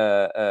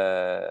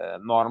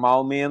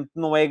normalmente,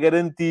 não é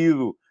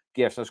garantido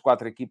que estas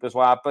 4 equipas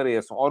lá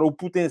apareçam. Ora, o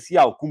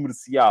potencial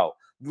comercial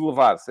de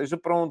levar, seja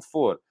para onde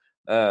for,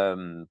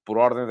 por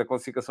ordem da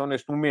classificação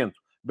neste momento,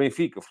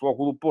 Benfica, Futebol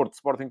Clube do Porto,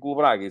 Sporting Clube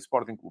Braga e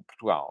Sporting Clube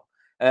Portugal,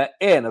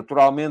 é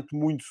naturalmente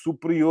muito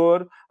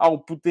superior ao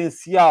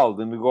potencial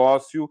de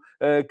negócio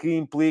que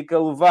implica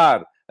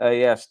levar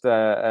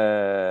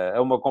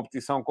a uma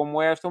competição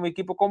como esta, uma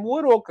equipa como o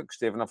Aroca, que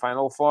esteve na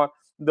Final Four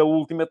da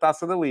última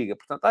Taça da Liga.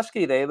 Portanto, acho que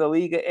a ideia da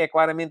Liga é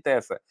claramente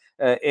essa.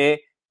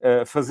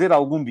 Fazer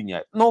algum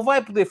dinheiro. Não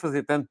vai poder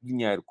fazer tanto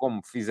dinheiro como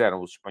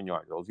fizeram os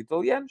espanhóis ou os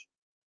italianos,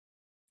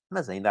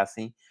 mas ainda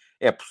assim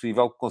é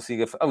possível que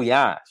consiga...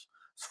 Aliás,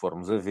 se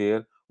formos a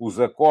ver, os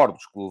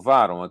acordos que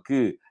levaram a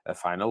que a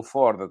Final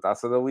Four da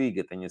Taça da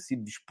Liga tenha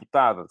sido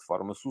disputada de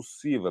forma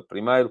sucessiva,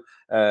 primeiro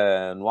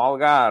no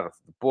Algarve,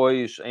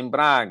 depois em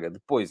Braga,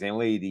 depois em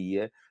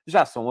Leiria,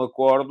 já são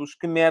acordos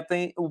que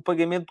metem o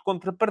pagamento de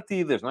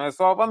contrapartidas. Não é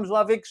só, vamos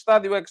lá ver que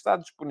estádio é que está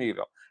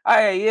disponível.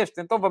 Ah, é este,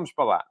 então vamos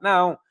para lá.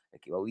 Não.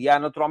 Aquilo ali há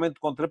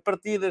naturalmente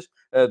contrapartidas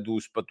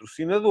dos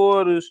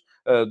patrocinadores,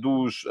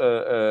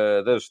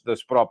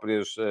 das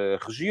próprias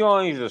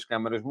regiões, das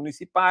câmaras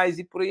municipais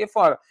e por aí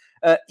afora.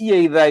 E a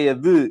ideia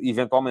de,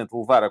 eventualmente,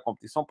 levar a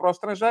competição para o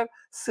estrangeiro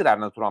será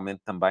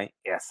naturalmente também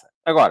essa.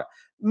 Agora,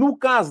 no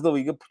caso da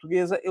Liga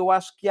Portuguesa, eu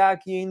acho que há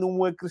aqui ainda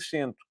um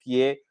acrescento,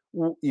 que é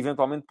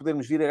eventualmente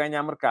podermos vir a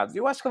ganhar mercados.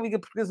 Eu acho que a Liga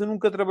Portuguesa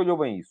nunca trabalhou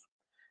bem isso.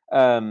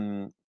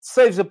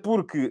 Seja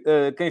porque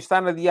quem está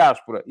na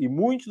diáspora, e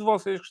muitos de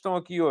vocês que estão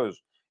aqui hoje,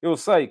 eu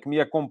sei que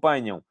me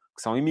acompanham,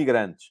 que são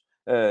imigrantes,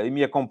 e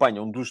me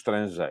acompanham do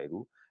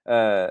estrangeiro,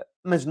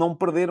 mas não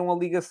perderam a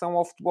ligação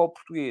ao futebol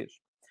português.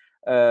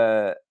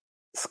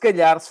 Se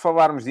calhar, se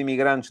falarmos de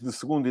imigrantes de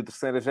segunda e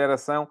terceira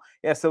geração,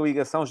 essa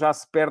ligação já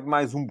se perde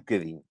mais um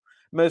bocadinho.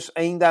 Mas,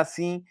 ainda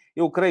assim,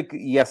 eu creio que...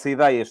 E essa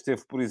ideia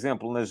esteve, por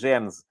exemplo, na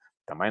gênese,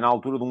 também na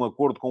altura de um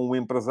acordo com um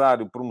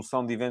empresário,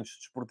 promoção de eventos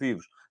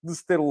desportivos, de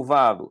se ter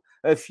levado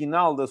a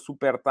final da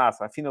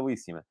Supertaça, a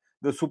finalíssima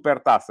da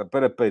Supertaça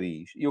para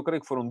Paris. E eu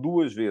creio que foram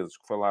 2 vezes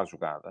que foi lá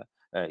jogada.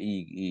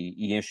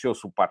 E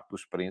encheu-se o Parque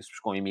dos Príncipes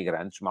com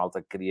imigrantes,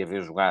 malta que queria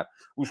ver jogar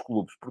os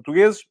clubes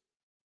portugueses.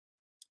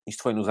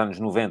 Isto foi nos anos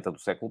 90 do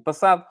século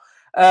passado.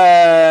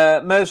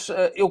 Mas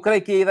eu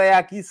creio que a ideia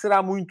aqui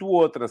será muito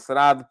outra.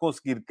 Será de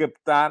conseguir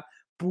captar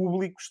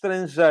público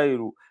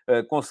estrangeiro,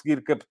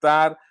 conseguir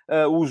captar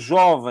os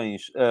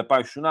jovens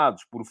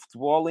apaixonados por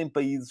futebol em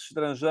países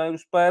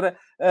estrangeiros para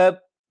a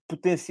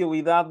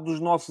potencialidade dos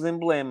nossos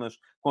emblemas.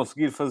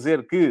 Conseguir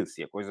fazer que,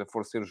 se a coisa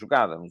for ser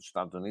jogada nos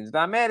Estados Unidos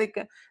da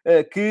América,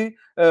 que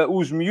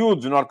os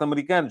miúdos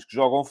norte-americanos que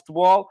jogam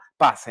futebol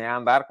passem a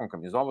andar com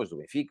camisolas do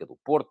Benfica, do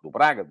Porto, do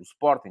Braga, do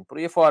Sporting, por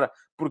aí afora.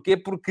 Porquê?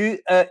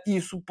 Porque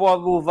isso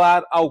pode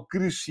levar ao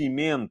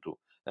crescimento.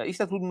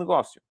 Isto é tudo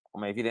negócio,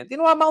 como é evidente. E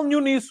não há mal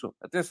nenhum nisso.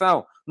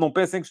 Atenção, não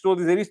pensem que estou a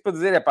dizer isto para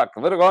dizer, que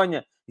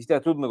vergonha, isto é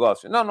tudo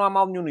negócio. Não, não há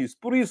mal nenhum nisso.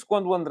 Por isso,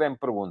 quando o André me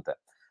pergunta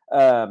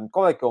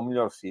qual é que é o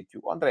melhor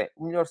sítio, André,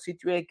 o melhor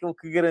sítio é aquele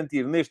que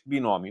garantir neste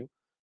binómio,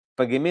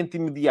 pagamento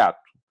imediato,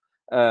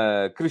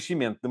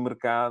 crescimento de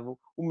mercado,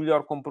 o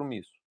melhor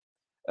compromisso.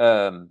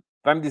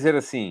 Vai-me dizer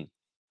assim,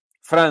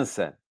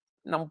 França,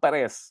 não me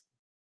parece.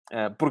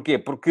 Porquê?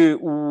 Porque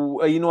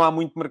aí não há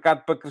muito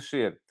mercado para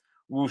crescer.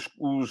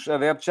 Os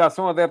adeptos já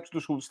são adeptos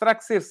dos clubes. Terá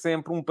que ser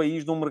sempre um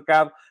país de um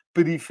mercado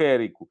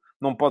periférico.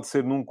 Não pode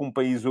ser nunca um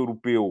país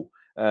europeu.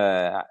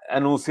 A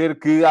não ser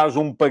que haja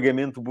um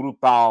pagamento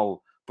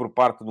brutal por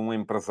parte de um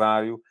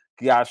empresário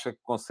que acha que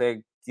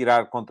consegue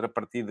tirar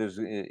contrapartidas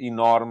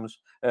enormes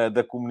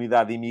da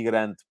comunidade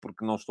imigrante,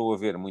 porque não estou a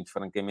ver, muito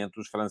francamente,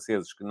 os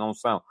franceses que não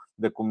são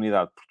da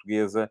comunidade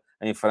portuguesa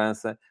em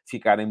França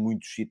ficarem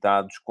muito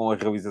excitados com a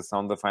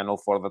realização da Final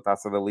Four da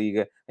Taça da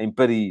Liga em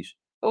Paris.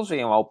 Eles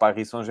vêm lá ao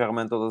Paris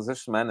Saint-Germain todas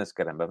as semanas,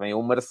 caramba, vem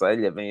o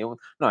Marselha, vem o...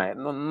 Não é?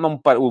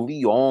 O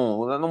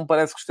Lyon, não me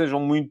parece que estejam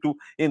muito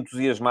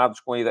entusiasmados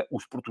com a ideia.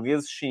 Os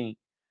portugueses, sim.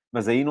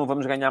 Mas aí não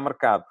vamos ganhar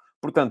mercado.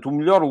 Portanto, o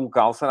melhor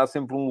local será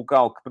sempre um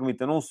local que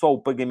permita não só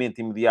o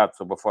pagamento imediato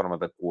sob a forma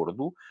de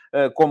acordo,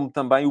 como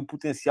também o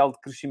potencial de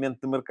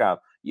crescimento de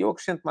mercado. E eu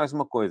acrescento mais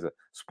uma coisa.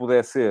 Se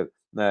puder ser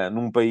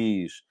num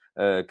país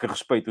que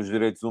respeite os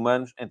direitos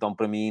humanos, então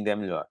para mim ainda é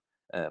melhor.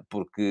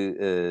 Porque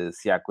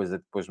se há coisa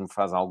que depois me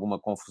faz alguma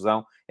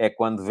confusão é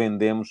quando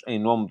vendemos em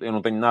nome... Eu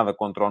não tenho nada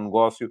contra o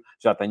negócio,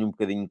 já tenho um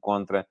bocadinho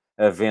contra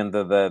a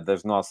venda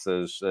dos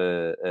nossos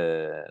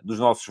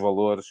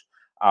valores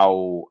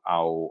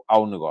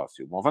ao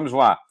negócio. Bom, vamos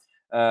lá.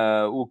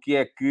 O que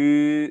é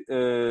que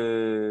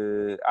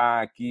há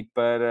aqui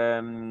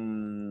para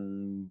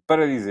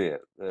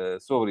dizer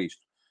sobre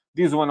isto?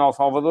 Diz o Manuel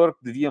Salvador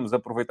que devíamos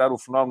aproveitar o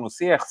fenómeno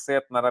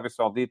CR7 na Arábia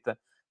Saudita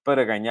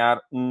para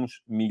ganhar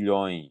uns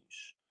milhões.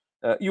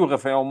 E o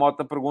Rafael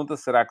Mota pergunta,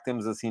 será que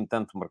temos assim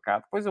tanto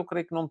mercado? Pois eu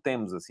creio que não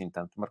temos assim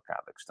tanto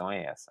mercado. A questão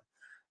é essa.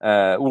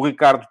 O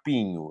Ricardo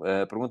Pinho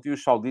pergunta, e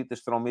os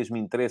sauditas terão mesmo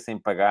interesse em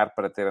pagar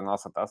para ter a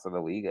nossa Taça da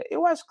Liga?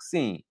 Eu acho que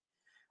sim.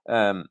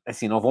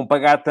 Assim, não vão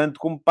pagar tanto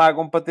como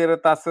pagam para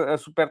ter a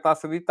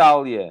Supertaça de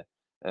Itália.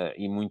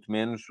 E muito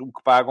menos o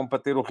que pagam para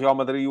ter o Real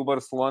Madrid e o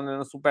Barcelona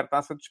na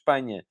Supertaça de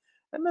Espanha.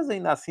 Mas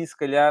ainda assim, se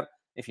calhar...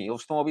 Enfim,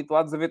 eles estão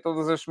habituados a ver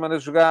todas as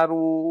semanas jogar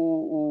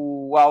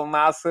o Al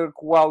Nassr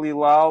com o Al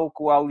Hilal,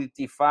 com o Al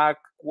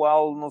Ittifaq, com o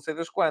Al não sei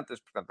das quantas.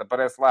 Portanto,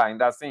 aparece lá,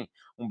 ainda assim,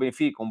 um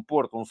Benfica, um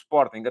Porto, um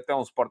Sporting, até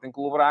um Sporting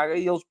Clube Braga,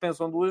 e eles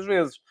pensam 2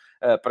 vezes.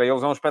 Para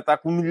eles é um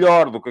espetáculo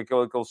melhor do que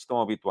aquele a que eles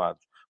estão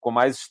habituados. Com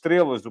mais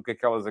estrelas do que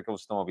aquelas a que eles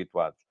estão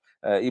habituados.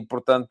 E,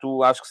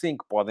 portanto, acho que sim,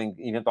 que podem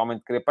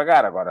eventualmente querer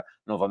pagar. Agora,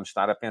 não vamos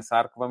estar a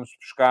pensar que vamos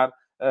buscar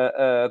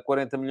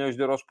 40 milhões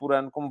de euros por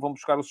ano, como vão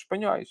buscar os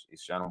espanhóis.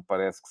 Isso já não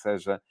parece que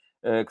seja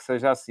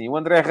assim. O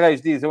André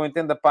Reis diz, eu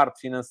entendo a parte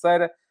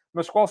financeira,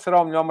 Mas qual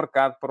será o melhor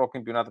mercado para o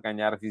campeonato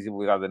ganhar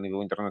visibilidade a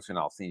nível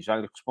internacional? Sim, já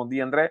lhe respondi,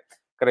 André.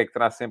 Creio que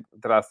terá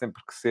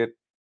sempre que ser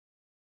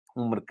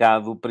um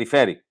mercado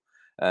periférico.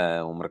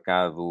 Um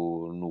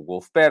mercado no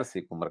Golfo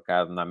Pérsico, um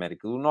mercado na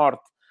América do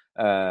Norte,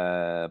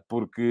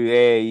 porque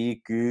é aí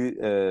que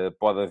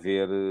pode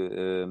haver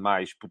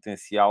mais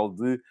potencial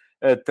de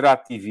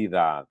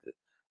atratividade.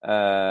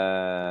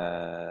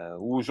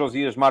 O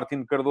Josias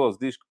Martins Cardoso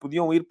diz que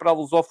podiam ir para a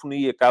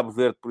lusofonia, Cabo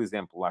Verde, por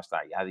exemplo. Lá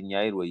está. E há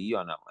dinheiro aí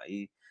ou não?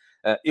 Aí,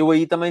 eu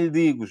aí também lhe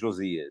digo,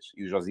 Josias,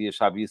 e o Josias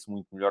sabe isso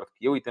muito melhor do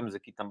que eu, e temos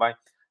aqui também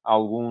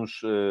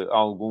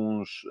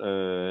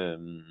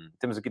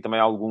temos aqui também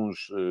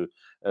alguns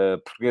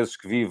portugueses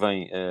que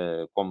vivem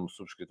como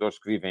subscritores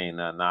que vivem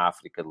na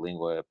África de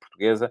língua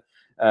portuguesa.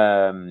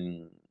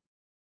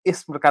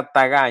 Esse mercado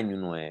está a ganho,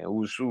 não é?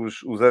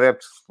 Os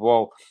adeptos de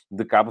futebol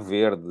de Cabo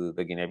Verde,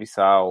 da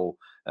Guiné-Bissau,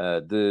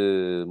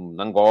 de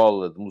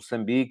Angola, de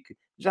Moçambique,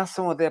 já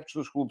são adeptos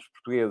dos clubes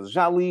portugueses,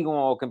 já ligam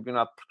ao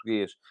campeonato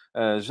português,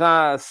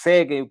 já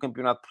seguem o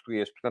campeonato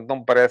português. Portanto, não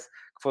me parece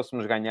que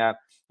fôssemos ganhar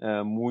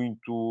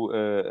muito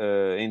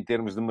em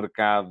termos de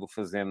mercado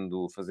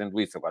fazendo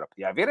isso. Agora,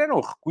 podia haver era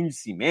um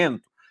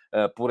reconhecimento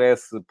por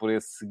esse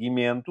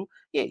seguimento,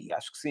 e aí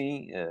acho que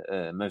sim,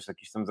 mas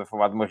aqui estamos a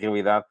falar de uma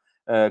realidade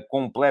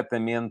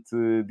completamente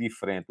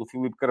diferente. O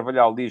Filipe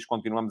Carvalhal diz: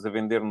 continuamos a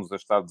vender-nos a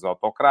Estados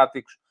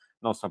autocráticos,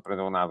 não se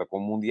aprendeu nada com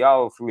o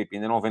Mundial. Filipe,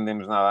 ainda não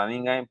vendemos nada a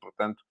ninguém,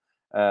 portanto,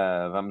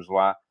 vamos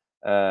lá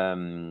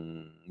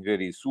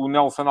ver isso. O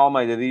Nelson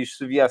Almeida diz: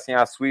 se viessem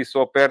à Suíça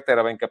ou perto,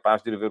 era bem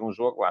capaz de ir ver um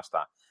jogo, lá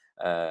está.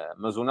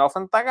 Mas o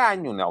Nelson está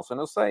ganho, o Nelson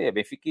eu sei, é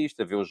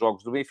benfiquista, vê os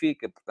jogos do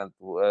Benfica,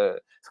 portanto,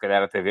 se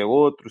calhar até vê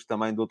outros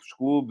também de outros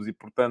clubes e,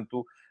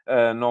 portanto,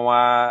 não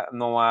há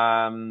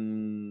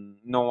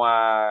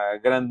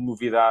grande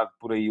novidade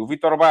por aí. O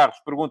Vítor Barros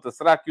pergunta: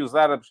 será que os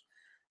árabes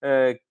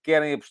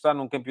querem apostar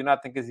num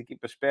campeonato em que as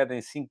equipas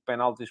pedem 5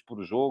 penaltis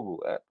por jogo?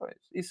 Pois,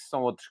 isso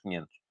são outros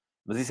 500.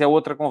 Mas isso é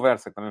outra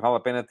conversa que também vale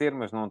a pena ter,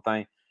 mas não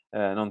tem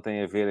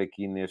a ver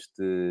aqui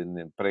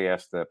para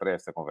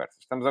esta conversa.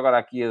 Estamos agora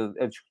aqui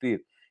a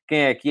discutir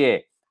quem é que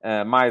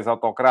é mais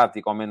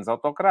autocrático ou menos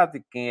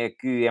autocrático, quem é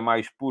que é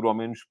mais puro ou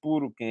menos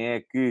puro, quem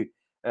é que...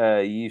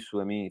 e isso,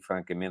 a mim,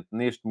 francamente,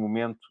 neste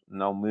momento,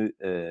 não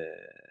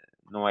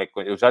é...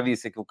 Eu já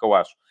disse aquilo que eu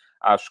acho.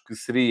 Acho que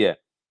seria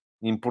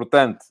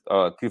importante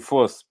que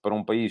fosse para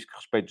um país que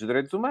respeite os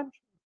direitos humanos.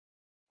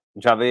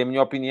 Já dei a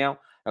minha opinião.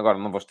 Agora,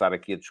 não vou estar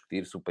aqui a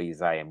discutir se o país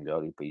A é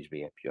melhor e o país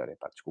B é pior.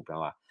 Epá, desculpem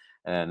lá.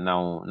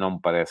 Não me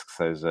parece que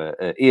seja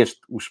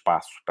este o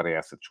espaço para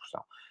essa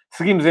discussão.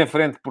 Seguimos em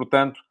frente,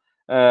 portanto,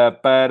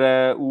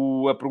 para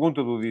a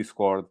pergunta do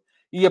Discord.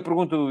 E a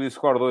pergunta do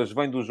Discord hoje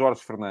vem do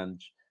Jorge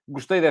Fernandes.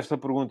 Gostei desta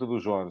pergunta do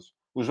Jorge.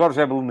 O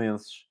Jorge é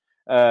belenenses.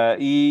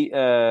 E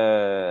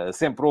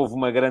sempre houve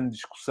uma grande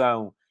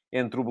discussão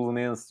entre o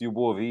Belenense e o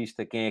Boa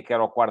Vista. Quem é que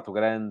era o quarto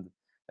grande?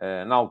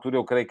 Na altura,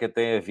 eu creio que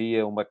até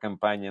havia uma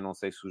campanha, não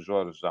sei se o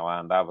Jorge já lá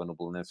andava no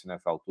Belenenses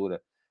nessa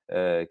altura,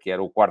 que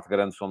era o quarto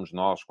grande somos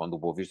nós, quando o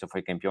Boa Vista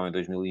foi campeão em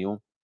 2001.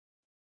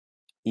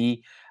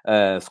 E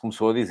se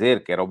começou a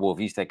dizer que era o Boa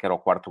Vista, que era o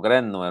quarto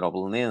grande, não era o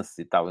Belenenses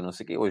e tal, e não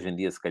sei o quê. Hoje em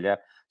dia, se calhar,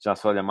 já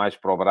se olha mais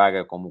para o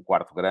Braga como o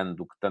quarto grande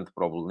do que tanto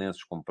para o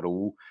Belenenses como para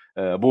o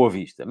Boa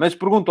Vista. Mas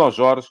pergunto ao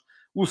Jorge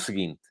o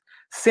seguinte: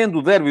 sendo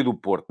o derby do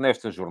Porto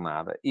nesta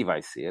jornada, e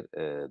vai ser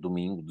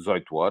domingo,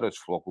 18 horas,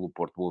 Flóculo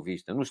Porto-Boa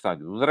Vista no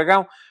Estádio do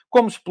Dragão,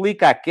 como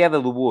explica a queda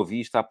do Boa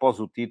Vista após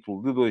o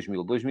título de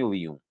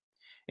 2000-2001?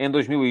 Em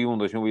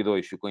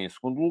 2001-2002 ficou em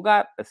segundo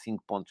lugar, a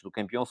 5 pontos do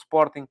campeão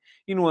Sporting,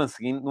 e no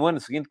ano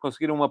seguinte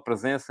conseguiram uma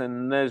presença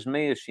nas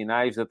meias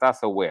finais da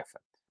Taça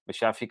UEFA, mas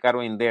já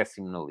ficaram em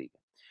 10º na Liga.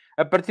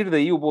 A partir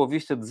daí, o Boa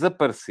Vista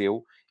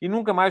desapareceu e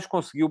nunca mais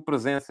conseguiu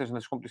presenças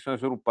nas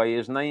competições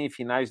europeias nem em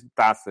finais de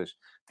taças,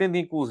 tendo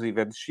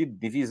inclusive descido de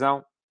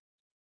divisão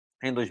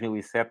em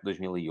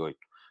 2007-2008,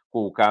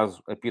 com o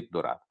caso Apito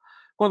Dourado.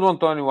 Quando o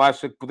António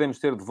acha que podemos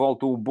ter de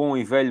volta o bom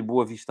e velho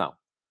Boa Vistão,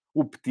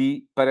 o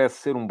Petit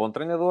parece ser um bom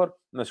treinador,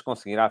 mas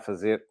conseguirá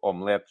fazer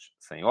omeletes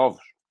sem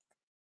ovos?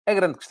 A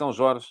grande questão,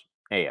 Jorge,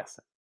 é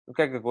essa. O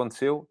que é que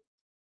aconteceu?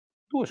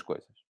 Duas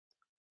coisas.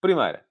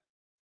 Primeira,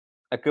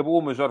 acabou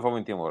o Major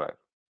Valentim Loureiro.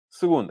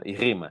 Segunda, e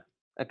rima,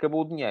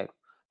 acabou o dinheiro.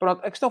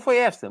 Pronto, a questão foi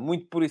esta,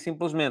 muito pura e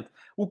simplesmente.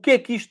 O que é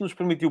que isto nos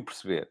permitiu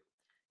perceber?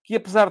 Que,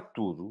 apesar de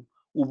tudo,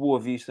 o Boa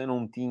Vista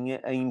não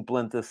tinha a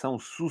implantação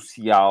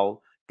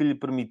social que lhe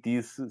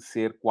permitisse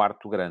ser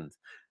quarto grande.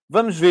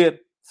 Vamos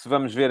ver se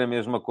vamos ver a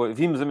mesma coisa.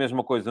 Vimos a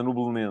mesma coisa no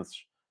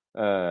Belenenses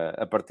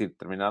a partir de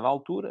determinada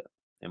altura,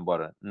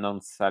 embora não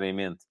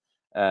necessariamente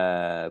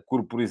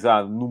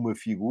corporizado numa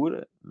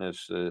figura,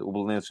 mas o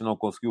Belenenses não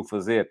conseguiu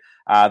fazer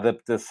a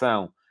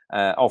adaptação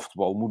ao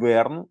futebol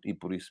moderno e,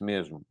 por isso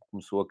mesmo,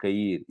 começou a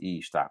cair e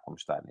está como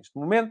está neste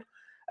momento.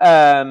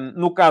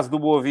 No caso do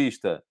Boa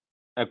Vista,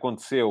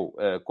 aconteceu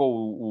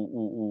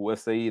com a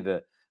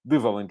saída de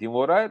Valentim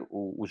Loureiro.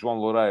 O João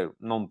Loureiro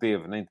não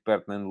teve, nem de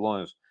perto nem de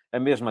longe, a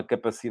mesma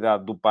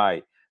capacidade do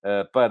pai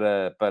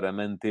para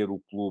manter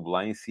o clube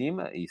lá em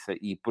cima.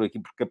 E por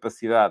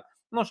capacidade,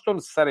 Não estou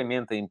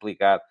necessariamente a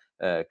implicar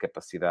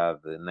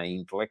capacidade nem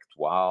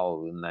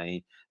intelectual,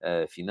 nem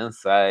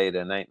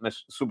financeira,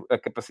 mas sobre a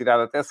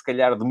capacidade até, se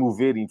calhar, de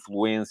mover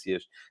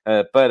influências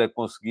para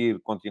conseguir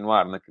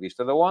continuar na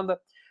crista da onda.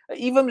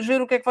 E vamos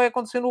ver o que é que vai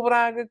acontecer no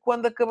Braga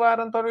quando acabar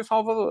António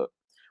Salvador.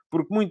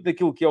 Porque muito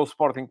daquilo que é o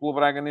Sporting Clube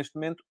Braga neste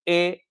momento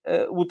é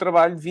o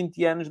trabalho de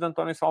 20 anos de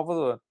António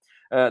Salvador.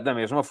 Da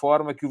mesma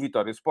forma que o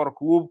Vitória Sport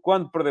Clube,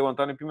 quando perdeu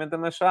António Pimenta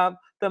Machado,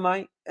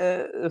 também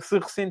se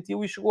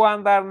ressentiu e chegou a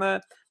andar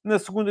na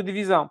segunda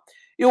divisão.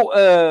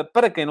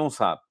 Para quem não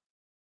sabe,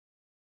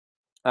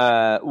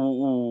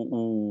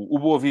 o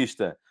Boa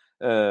Vista,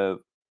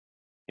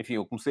 enfim,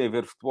 eu comecei a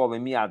ver futebol em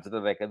meados da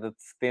década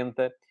de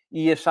 70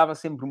 e achava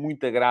sempre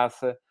muita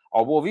graça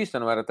ao Boa Vista,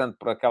 não era tanto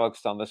por aquela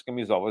questão das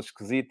camisolas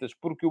esquisitas,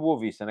 porque o Boa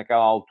Vista,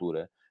 naquela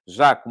altura,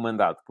 já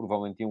comandado por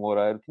Valentim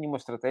Loureiro, tinha uma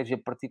estratégia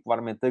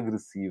particularmente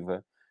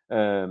agressiva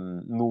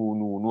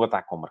no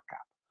ataque ao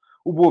mercado.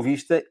 O Boa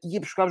Vista ia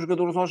buscar os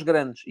jogadores aos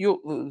grandes. E eu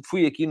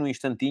fui aqui num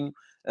instantinho,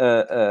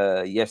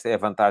 e esta é a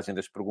vantagem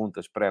das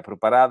perguntas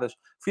pré-preparadas,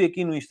 fui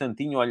aqui num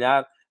instantinho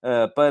olhar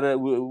para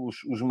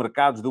os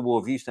mercados do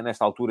Boa Vista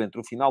nesta altura, entre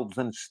o final dos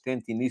anos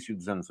 70 e início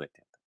dos anos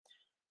 80.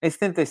 Em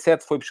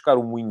 77 foi buscar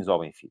o Moinhos ao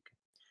Benfica.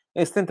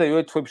 Em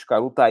 78 foi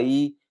buscar o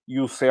Taí e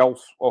o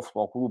Celso ao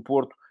Futebol Clube do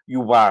Porto e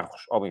o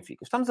Barros ao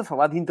Benfica. Estamos a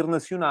falar de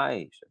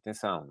internacionais.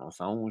 Atenção, não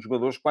são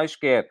jogadores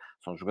quaisquer.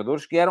 São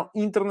jogadores que eram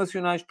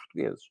internacionais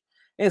portugueses.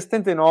 Em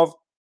 79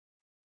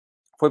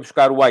 foi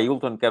buscar o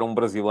Ailton, que era um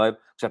brasileiro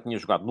que já tinha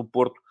jogado no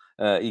Porto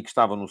e que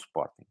estava no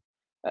Sporting.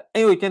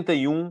 Em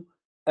 81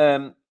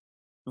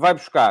 vai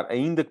buscar,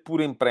 ainda que por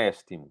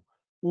empréstimo,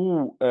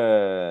 o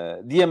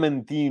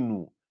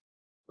Diamantino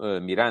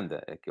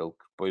Miranda, aquele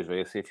que depois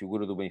veio a ser a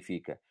figura do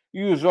Benfica,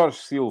 e o Jorge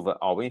Silva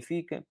ao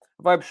Benfica.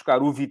 Vai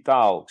buscar o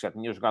Vital, que já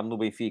tinha jogado no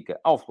Benfica,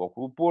 ao Futebol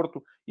Clube do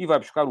Porto, e vai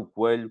buscar o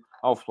Coelho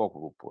ao Futebol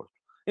Clube do Porto.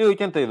 Em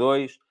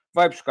 82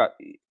 vai buscar...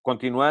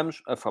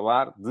 Continuamos a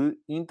falar de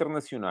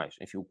internacionais.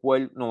 Enfim, o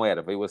Coelho não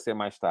era, veio a ser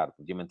mais tarde.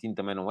 O Diamantino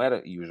também não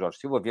era, e o Jorge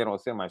Silva vieram a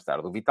ser mais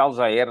tarde. O Vital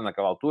já era,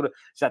 naquela altura,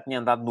 já tinha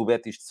andado no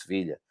Betis de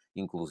Sevilha,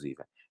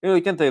 inclusive. Em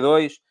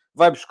 82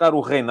 vai buscar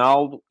o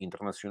Reinaldo,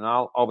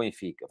 internacional, ao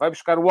Benfica. Vai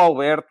buscar o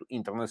Alberto,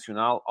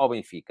 internacional, ao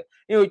Benfica.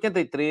 Em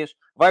 83,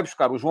 vai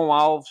buscar o João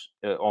Alves,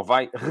 ou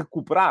vai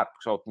recuperar,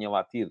 porque já o tinha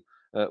lá tido,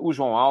 o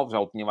João Alves, já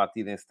o tinha lá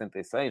tido em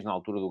 76, na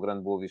altura do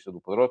Grande Boa Vista do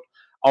Pedroto,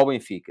 ao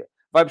Benfica.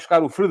 Vai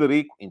buscar o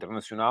Frederico,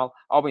 internacional,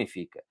 ao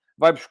Benfica.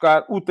 Vai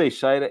buscar o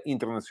Teixeira,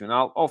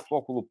 internacional, ao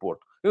Futebol Clube do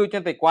Porto. Em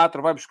 84,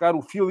 vai buscar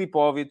o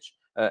Filipovic,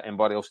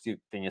 embora ele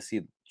tenha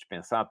sido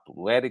dispensado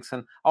pelo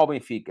Eriksen, ao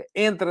Benfica.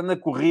 Entra na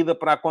corrida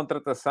para a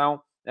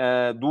contratação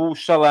do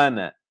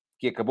Chalana,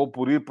 que acabou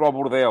por ir para o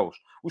Bordeaux.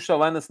 O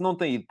Chalana, se não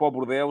tem ido para o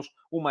Bordeaux,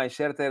 o mais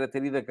certo era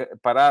ter ido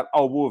parar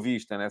ao Boa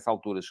Vista nessa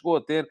altura. Chegou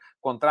a ter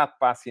contrato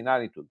para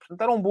assinar e tudo.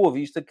 Portanto, era um Boa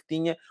Vista que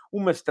tinha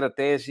uma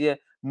estratégia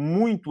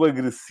muito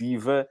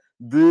agressiva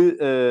de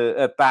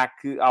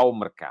ataque ao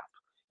mercado.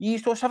 E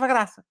isto eu achava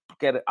graça,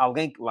 porque era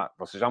alguém que, lá,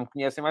 vocês já me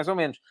conhecem mais ou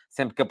menos,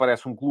 sempre que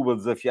aparece um clube a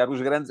desafiar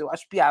os grandes, eu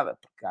acho piada,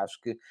 porque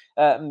acho que...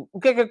 o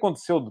que é que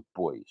aconteceu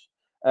depois?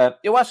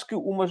 Eu acho que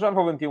o Major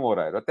Valentim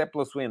Loureiro, até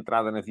pela sua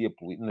entrada na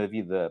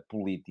vida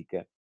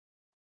política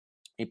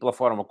e pela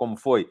forma como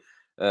foi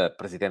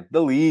presidente da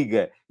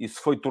Liga, e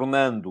se foi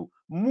tornando,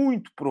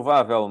 muito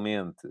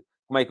provavelmente,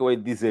 como é que eu hei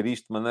de dizer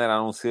isto de maneira a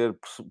não ser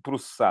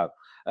processado,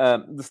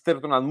 de se ter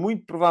tornado,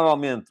 muito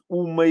provavelmente,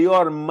 o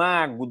maior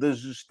mago da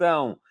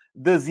gestão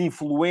das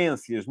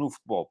influências no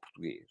futebol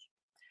português,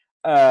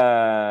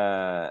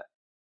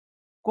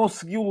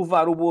 conseguiu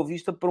levar o Boa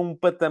Vista para um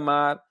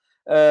patamar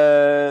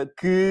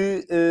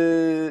que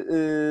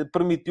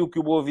permitiu que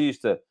o Boa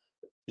Vista,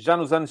 já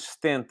nos anos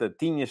 70,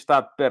 tinha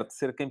estado perto de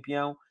ser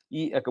campeão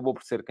e acabou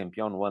por ser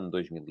campeão no ano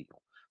 2001.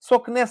 Só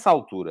que nessa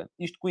altura,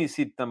 isto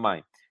coincide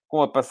também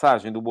com a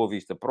passagem do Boa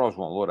Vista para o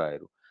João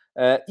Loureiro,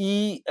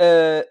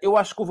 eu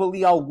acho que houve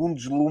ali algum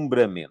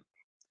deslumbramento.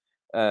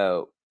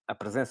 A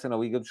presença na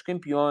Liga dos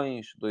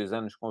Campeões, 2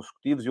 anos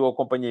consecutivos. Eu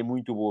acompanhei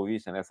muito o Boa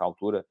Vista nessa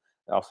altura,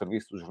 ao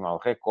serviço do Jornal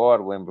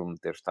Record. Lembro-me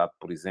de ter estado,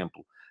 por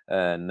exemplo,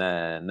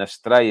 na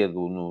estreia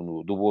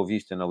do Boa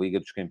Vista na Liga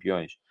dos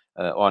Campeões,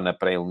 ou na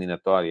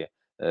pré-eliminatória,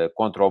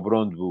 contra o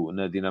Brøndby,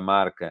 na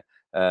Dinamarca,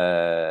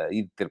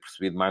 e de ter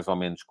percebido mais ou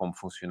menos como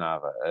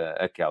funcionava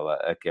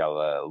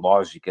aquela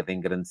lógica de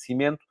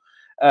engrandecimento.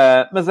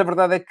 Mas a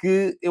verdade é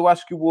que eu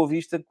acho que o Boa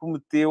Vista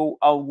cometeu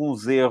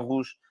alguns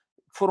erros,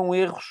 que foram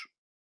erros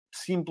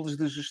simples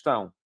de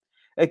gestão.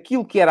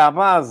 Aquilo que era a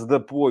base de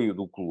apoio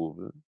do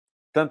clube,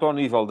 tanto ao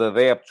nível de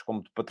adeptos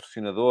como de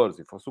patrocinadores,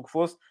 e fosse o que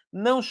fosse,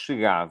 não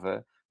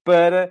chegava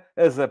para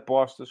as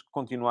apostas que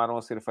continuaram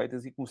a ser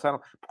feitas e começaram...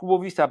 Porque o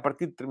Boa Vista, a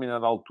partir de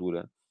determinada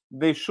altura,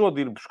 deixou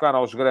de ir buscar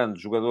aos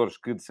grandes jogadores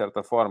que, de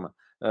certa forma,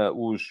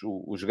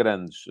 os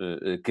grandes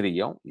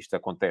queriam. Isto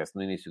acontece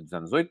no início dos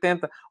anos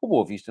 80. O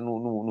Boa Vista,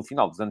 no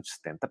final dos anos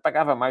 70,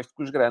 pagava mais do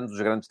que os grandes. Os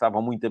grandes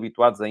estavam muito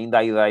habituados ainda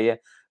à ideia,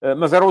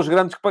 mas eram os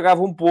grandes que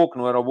pagavam um pouco,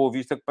 não era o Boa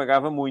Vista que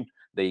pagava muito.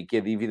 Daí que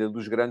a dívida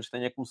dos grandes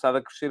tenha começado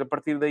a crescer a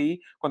partir daí,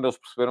 quando eles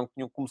perceberam que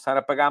tinham que começar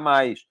a pagar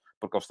mais.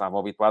 porque eles estavam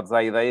habituados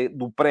à ideia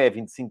do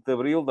pré-25 de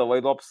Abril, da lei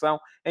de opção,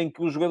 em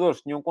que os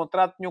jogadores tinham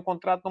contrato, não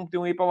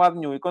podiam ir para lado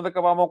nenhum. E quando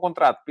acabavam o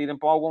contrato, para irem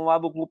para algum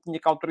lado, o clube tinha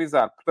que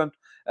autorizar. Portanto,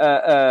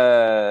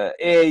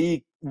 é aí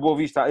que o Boa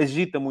Vista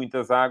agita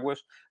muitas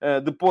águas.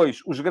 Depois,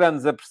 os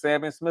grandes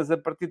apercebem-se, mas a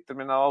partir de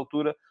determinada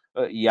altura,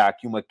 e há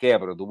aqui uma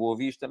quebra do Boa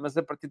Vista, mas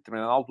a partir de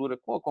determinada altura,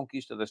 com a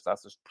conquista das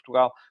taças de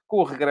Portugal, com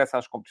o regresso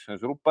às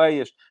competições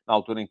europeias, na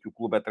altura em que o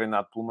clube é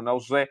treinado pelo Manuel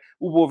José,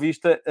 o Boa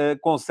Vista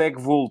consegue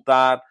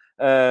voltar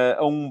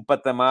a um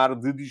patamar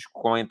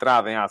com a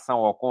entrada em ação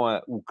ou com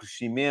o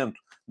crescimento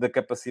da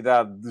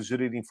capacidade de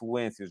gerir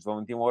influências de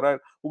Valentim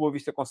Loureiro, o Boa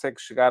Vista consegue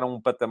chegar a um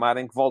patamar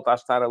em que volta a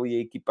estar ali a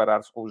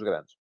equiparar-se com os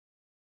grandes.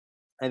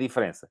 A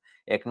diferença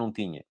é que não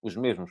tinha os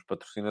mesmos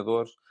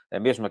patrocinadores, a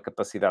mesma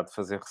capacidade de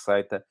fazer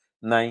receita,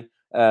 nem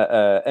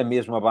a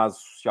mesma base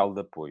social de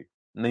apoio.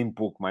 Nem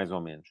pouco, mais ou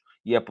menos.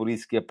 E é por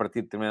isso que, a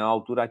partir de determinada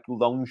altura, aquilo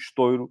dá um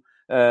estouro,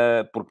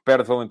 porque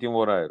perde Valentim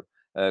Loureiro.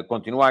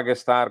 Continua a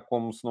gastar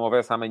como se não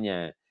houvesse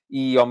amanhã.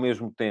 E, ao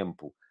mesmo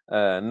tempo,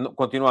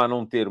 continua a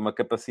não ter uma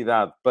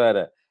capacidade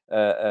para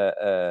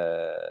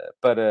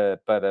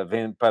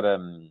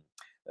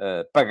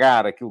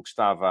pagar aquilo que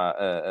estava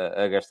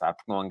a gastar,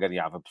 porque não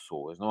angariava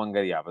pessoas, não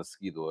angariava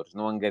seguidores,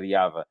 não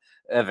angariava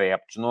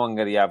adeptos, não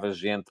angariava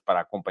gente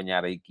para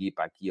acompanhar a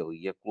equipa aqui,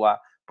 ali e acolá.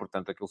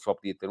 Portanto, aquilo só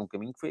podia ter um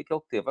caminho, que foi aquele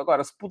que teve.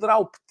 Agora, se poderá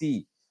o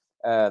Petit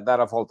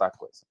dar a volta à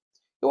coisa?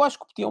 Eu acho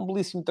que o Petit é um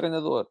belíssimo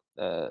treinador,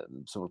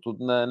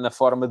 sobretudo na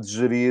forma de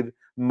gerir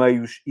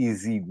meios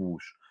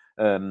exíguos.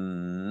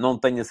 Não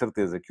tenho a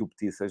certeza que o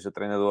Petit seja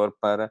treinador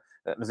para...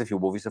 mas, enfim, o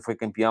Boa Vista foi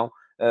campeão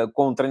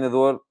com um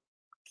treinador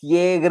que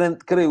é grande,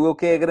 creio eu,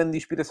 que é a grande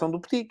inspiração do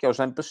Petit, que é o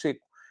Jaime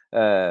Pacheco.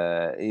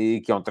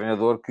 E que é um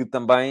treinador que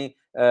também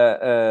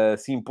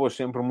se impôs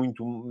sempre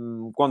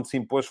muito... Quando se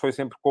impôs, foi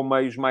sempre com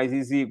meios mais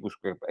exíguos,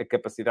 a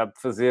capacidade de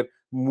fazer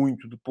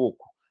muito de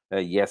pouco.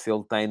 E essa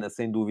ele tem,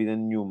 sem dúvida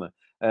nenhuma.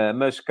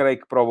 Mas creio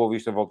que para o Boa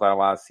Vista voltar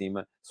lá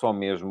acima, só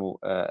mesmo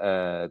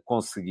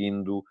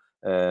conseguindo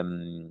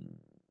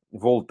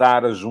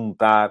voltar a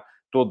juntar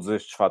todos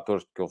estes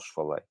fatores de que eu vos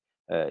falei.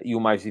 E o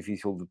mais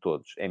difícil de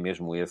todos é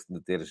mesmo esse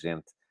de ter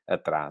gente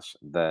atrás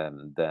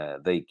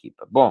da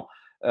equipa. Bom,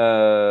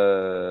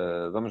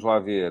 vamos lá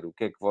ver o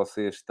que é que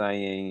vocês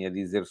têm a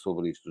dizer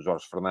sobre isto. O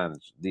Jorge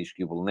Fernandes diz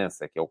que o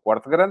Belenenses é que é o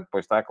quarto grande,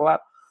 pois está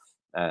claro.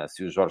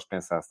 Se o Jorge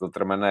pensasse de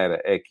outra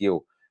maneira, é que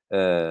eu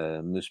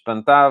me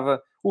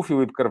espantava. O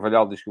Filipe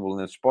Carvalhal diz que o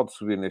Belenenses pode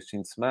subir neste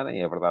fim de semana, e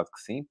é verdade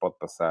que sim, pode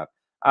passar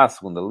à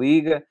segunda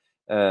Liga.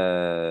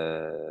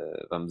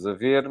 Vamos a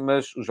ver,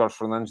 mas o Jorge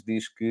Fernandes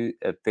diz que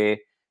até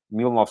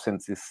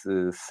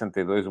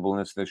 1962 o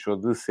Belenenses deixou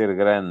de ser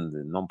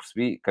grande. Não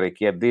percebi, creio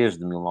que é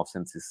desde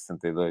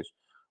 1962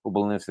 o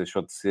Belenenses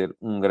deixou de ser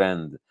um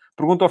grande.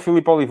 Pergunta ao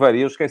Filipe Oliveira,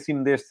 e eu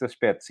esqueci-me deste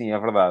aspecto. Sim, é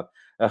verdade.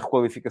 A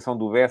requalificação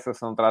do Bessa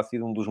se não terá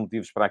sido um dos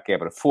motivos para a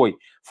quebra. Foi.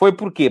 Foi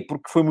porquê?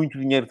 Porque foi muito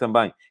dinheiro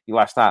também. E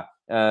lá está.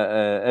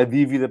 A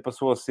dívida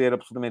passou a ser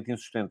absolutamente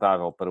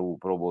insustentável para o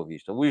Boa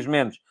Vista. Luís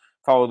Mendes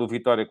fala do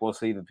Vitória com a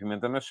saída de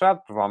Pimenta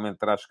Machado. Provavelmente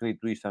terá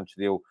escrito isto antes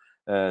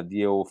de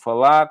eu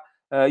falar.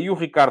 E o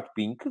Ricardo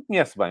Pinho, que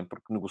conhece bem,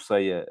 porque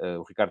negocia...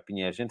 o Ricardo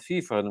Pinho é agente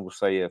FIFA,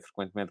 negocia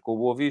frequentemente com o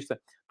Boa Vista.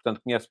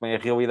 Portanto, conhece bem a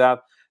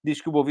realidade. Diz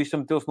que o Boa Vista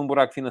meteu-se num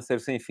buraco financeiro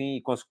sem fim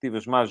e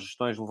consecutivas más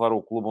gestões levaram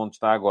o clube onde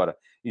está agora.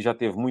 E já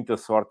teve muita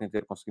sorte em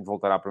ter conseguido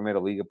voltar à Primeira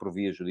Liga por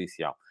via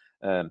judicial.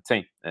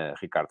 Sim,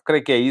 Ricardo.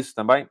 Creio que é isso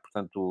também.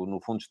 Portanto, no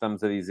fundo,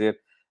 estamos a dizer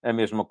a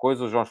mesma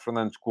coisa. O Jorge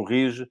Fernandes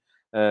corrige.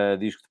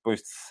 Diz que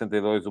depois de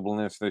 62 o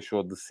Belenenses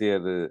deixou de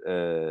ser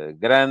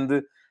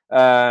grande.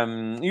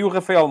 E o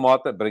Rafael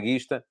Mota,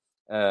 braguista,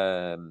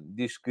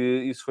 diz que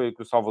isso foi o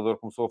que o Salvador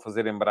começou a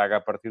fazer em Braga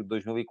a partir de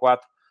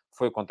 2004.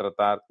 Foi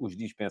contratar os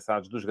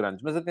dispensados dos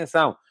grandes. Mas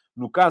atenção,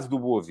 no caso do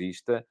Boa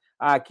Vista,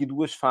 há aqui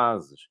duas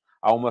fases.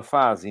 Há uma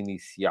fase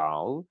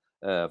inicial,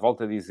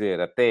 volto a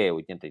dizer, até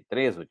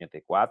 83,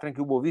 84, em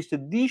que o Boa Vista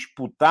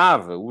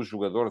disputava os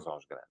jogadores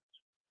aos grandes.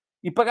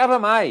 E pagava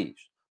mais,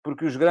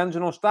 porque os grandes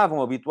não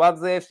estavam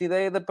habituados a esta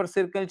ideia de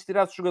aparecer quem lhes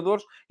tirasse os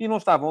jogadores e não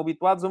estavam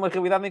habituados a uma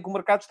realidade em que o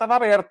mercado estava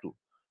aberto.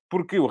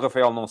 Porque o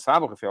Rafael não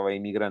sabe, o Rafael é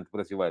imigrante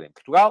brasileiro em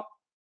Portugal,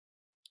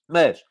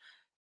 mas...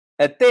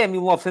 Até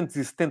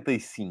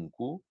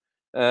 1975,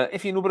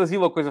 enfim, no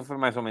Brasil a coisa foi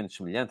mais ou menos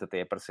semelhante,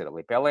 até aparecer a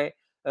Lei Pelé,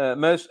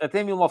 mas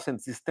até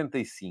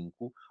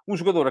 1975, um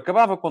jogador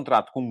acabava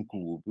contrato com um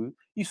clube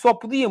e só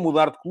podia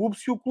mudar de clube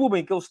se o clube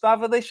em que ele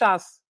estava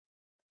deixasse.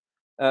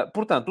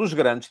 Portanto, os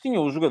grandes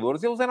tinham os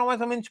jogadores, eles eram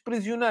mais ou menos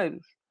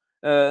prisioneiros.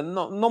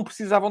 Não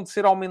precisavam de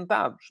ser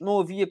aumentados, não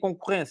havia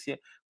concorrência.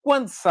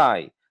 Quando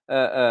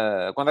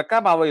quando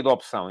acaba a lei da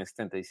opção em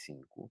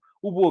 75,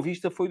 o Boa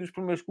Vista foi dos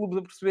primeiros clubes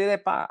a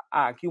perceber,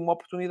 há aqui uma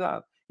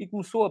oportunidade. E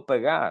começou a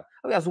pagar.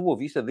 Aliás, o Boa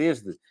Vista,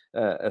 desde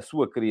a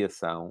sua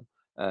criação,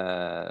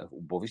 o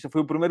Boa Vista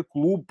foi o primeiro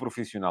clube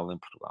profissional em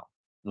Portugal,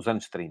 nos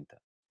anos 30,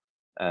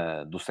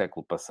 do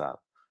século passado.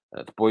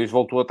 Depois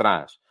voltou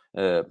atrás.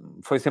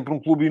 Foi sempre um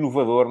clube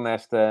inovador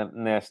nesta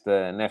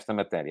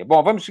matéria.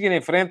 Bom, vamos seguir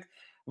em frente.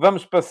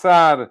 Vamos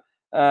passar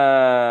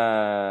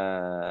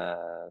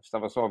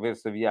Estava só a ver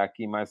se havia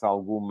aqui mais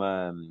algum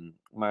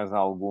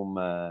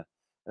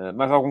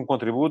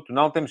contributo.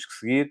 Não, temos que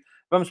seguir.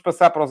 Vamos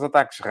passar para os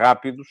ataques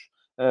rápidos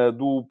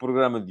do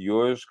programa de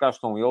hoje. Cá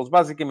estão eles.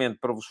 Basicamente,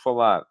 para vos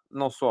falar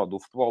não só do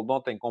futebol de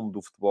ontem, como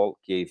do futebol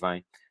que aí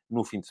vem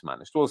no fim de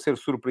semana. Estou a ser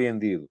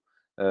surpreendido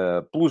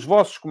pelos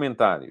vossos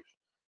comentários,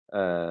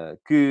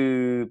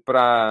 que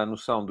para a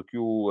noção de que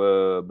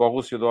o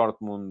Borussia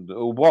Dortmund,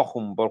 o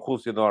Bochum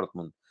Borussia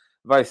Dortmund,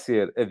 vai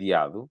ser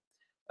adiado.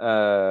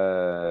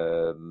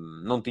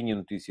 Não tinha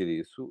notícia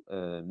disso,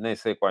 nem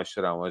sei quais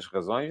serão as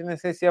razões, nem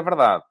sei se é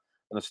verdade,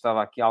 mas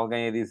estava aqui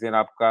alguém a dizer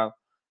há bocado,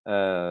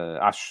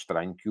 acho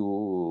estranho que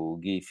o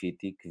Gui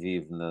Fiti, que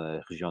vive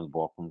na região de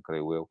Bochum,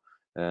 creio eu,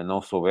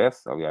 não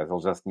soubesse. Aliás, ele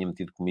já se tinha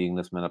metido comigo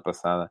na semana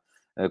passada,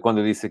 quando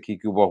eu disse aqui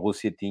que o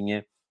Borussia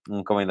tinha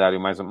um calendário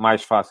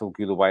mais fácil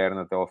que o do Bayern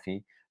até ao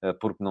fim,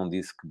 porque não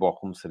disse que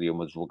Bochum seria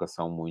uma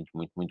deslocação muito,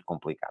 muito, muito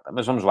complicada.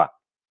 Mas vamos lá.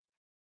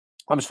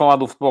 Vamos falar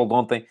do futebol de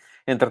ontem.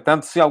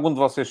 Entretanto, se algum de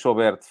vocês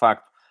souber, de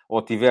facto,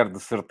 ou tiver de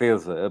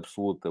certeza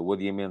absoluta o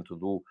adiamento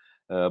do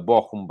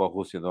Bochum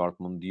Borussia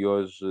Dortmund de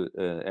hoje,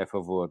 é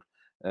favor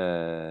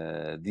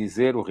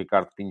dizer. O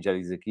Ricardo Pinho já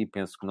diz aqui,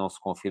 penso que não se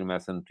confirma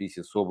essa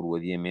notícia sobre o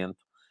adiamento.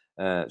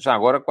 Já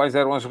agora, quais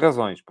eram as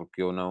razões?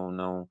 Porque eu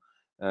não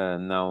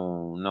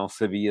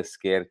sabia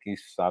sequer que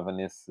isso estava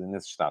nesse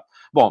estado.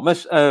 Bom,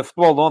 mas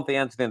futebol de ontem,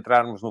 antes de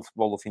entrarmos no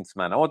futebol do fim de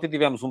semana. Ontem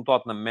tivemos um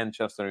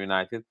Tottenham-Manchester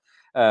United,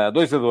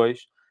 2-2.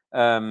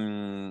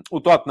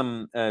 O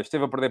Tottenham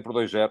esteve a perder por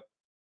 2-0,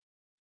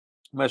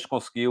 mas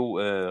conseguiu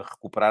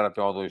recuperar até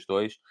ao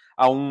 2-2.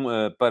 Há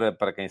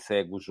para quem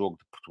segue o jogo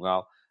de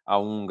Portugal, há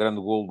um grande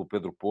golo do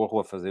Pedro Porro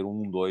a fazer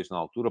 1-2 na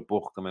altura.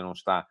 Porro também não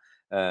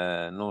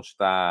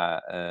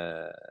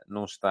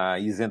está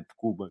isento de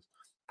culpas.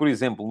 Por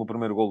exemplo, no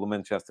primeiro golo do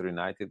Manchester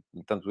United,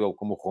 tanto ele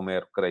como o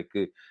Romero, creio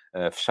que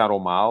fecharam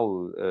mal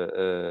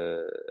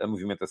a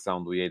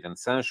movimentação do Jadon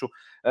Sancho.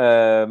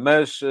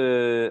 Mas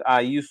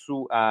há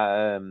isso,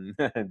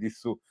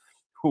 disso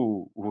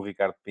o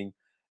Ricardo Pinho,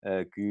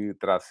 que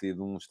terá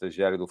sido um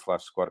estagiário do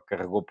Flash Score que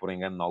carregou por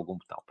engano em algum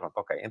botão. Pronto,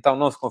 ok. Então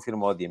não se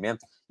confirma o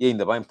adiamento, e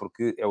ainda bem,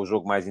 porque é o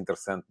jogo mais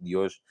interessante de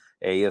hoje,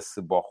 é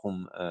esse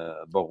Bochum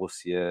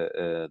Borussia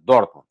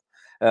Dortmund.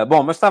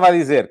 Bom, mas estava a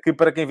dizer que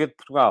para quem vê de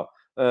Portugal,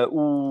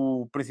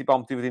 o principal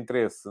motivo de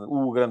interesse,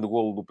 o grande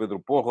golo do Pedro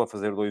Porro a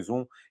fazer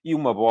 2-1 e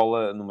uma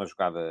bola numa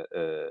jogada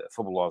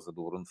fabulosa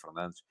do Bruno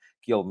Fernandes,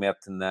 que ele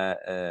mete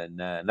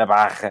na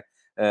barra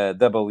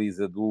da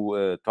baliza do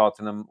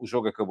Tottenham. O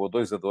jogo acabou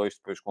 2-2,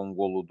 depois com um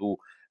golo do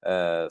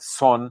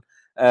Son.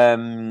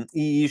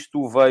 E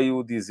isto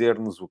veio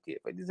dizer-nos o quê?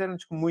 Veio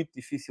dizer-nos que muito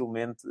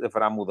dificilmente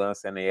haverá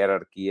mudança na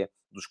hierarquia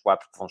dos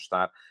 4 que vão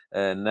estar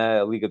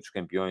na Liga dos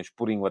Campeões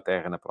por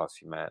Inglaterra na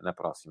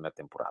próxima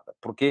temporada.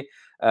 Porquê?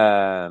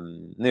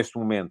 Neste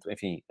momento,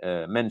 enfim,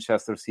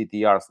 Manchester City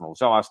e Arsenal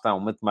já lá estão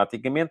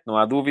matematicamente, não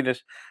há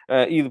dúvidas.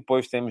 E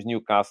depois temos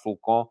Newcastle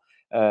com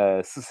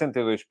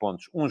 62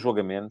 pontos, um jogo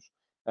a menos.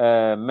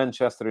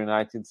 Manchester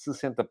United,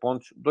 60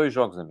 pontos, 2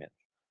 jogos a menos.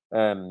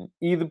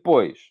 E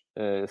depois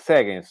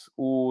seguem-se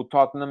o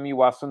Tottenham e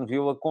o Aston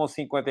Villa com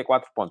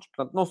 54 pontos.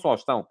 Portanto, não só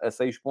estão a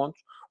 6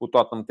 pontos, o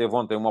Tottenham teve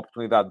ontem uma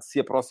oportunidade de se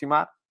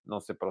aproximar, não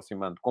se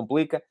aproximando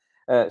complica,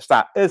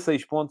 está a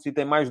 6 pontos e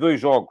tem mais 2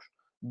 jogos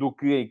do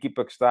que a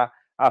equipa que está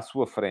à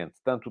sua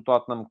frente, tanto o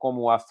Tottenham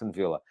como o Aston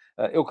Villa.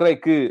 Eu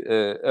creio que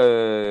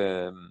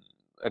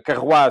a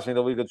carruagem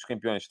da Liga dos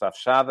Campeões está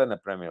fechada na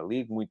Premier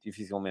League, muito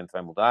dificilmente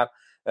vai mudar.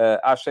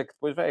 Acho é que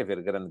depois vai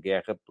haver grande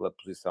guerra pela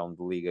posição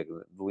de Liga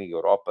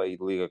Europa e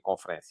de Liga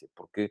Conferência,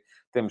 porque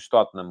temos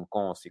Tottenham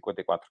com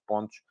 54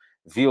 pontos,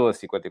 Villa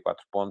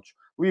 54 pontos,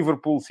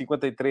 Liverpool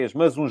 53,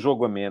 mas um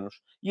jogo a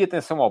menos, e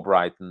atenção ao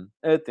Brighton,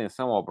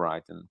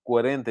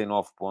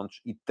 49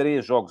 pontos e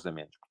 3 jogos a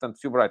menos. Portanto,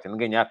 se o Brighton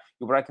ganhar,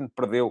 e o Brighton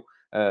perdeu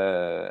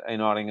em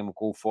Nottingham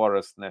com o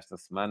Forest nesta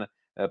semana,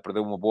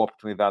 perdeu uma boa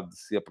oportunidade de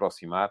se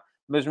aproximar,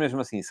 mas mesmo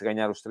assim, se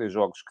ganhar os 3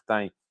 jogos que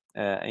tem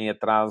em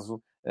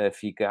atraso,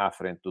 fica à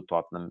frente do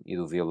Tottenham e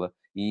do Villa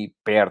e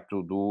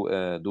perto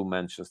do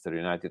Manchester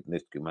United,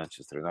 desde que o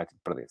Manchester United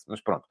perdesse.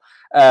 Mas pronto.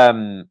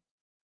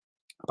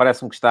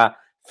 Parece-me que está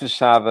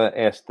fechada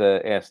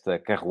esta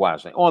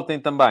carruagem. Ontem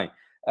também,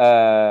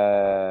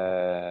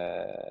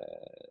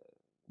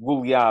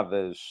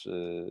 goleadas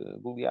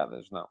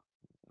não,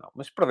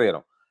 mas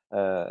perderam.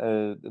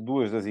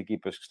 Duas das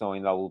equipas que estão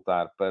ainda a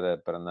lutar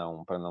para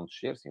não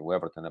descer. Sim, o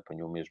Everton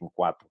apanhou mesmo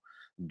 4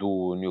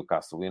 do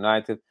Newcastle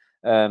United.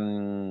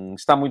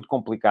 Está muito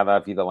complicada a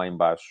vida lá em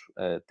baixo.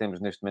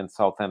 Temos neste momento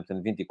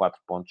Southampton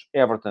 24 pontos,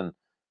 Everton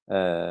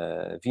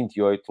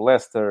 28,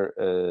 Leicester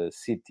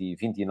City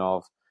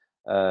 29,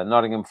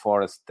 Nottingham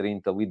Forest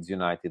 30, Leeds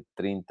United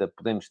 30.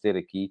 Podemos ter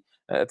aqui,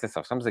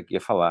 atenção, estamos aqui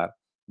a falar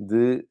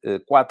de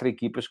 4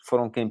 equipas que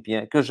foram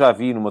campeãs, que eu já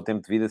vi no meu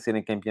tempo de vida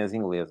serem campeãs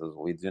inglesas: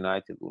 o Leeds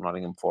United, o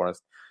Nottingham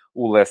Forest,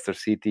 o Leicester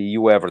City e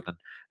o Everton.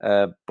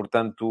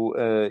 Portanto,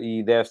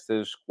 e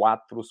destas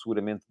 4,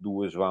 seguramente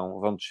 2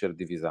 vão descer de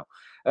divisão.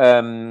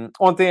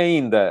 Ontem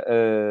ainda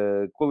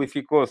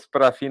qualificou-se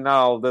para a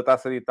final da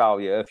Taça de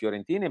Itália a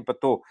Fiorentina,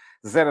 empatou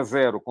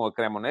 0-0 com a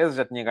Cremonese,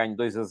 já tinha ganho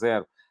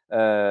 2-0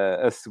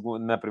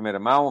 na primeira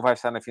mão, vai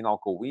estar na final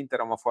com o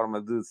Inter, é uma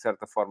forma de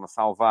certa forma,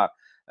 salvar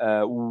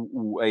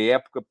a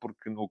época,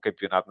 porque no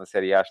campeonato, na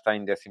Série A, está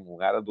em 10º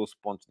lugar, a 12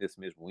 pontos desse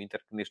mesmo Inter,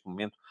 que neste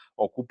momento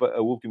ocupa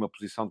a última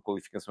posição de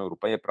qualificação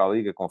europeia para a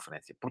Liga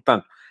Conferência.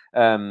 Portanto,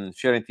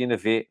 Fiorentina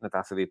vê na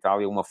Taça de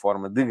Itália uma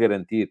forma de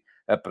garantir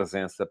a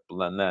presença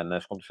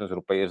nas competições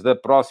europeias da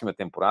próxima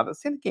temporada,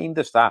 sendo que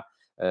ainda está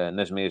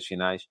nas meias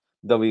finais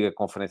da Liga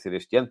Conferência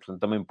deste ano,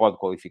 portanto também pode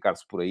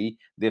qualificar-se por aí,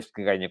 desde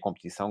que ganhe a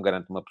competição,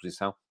 garante uma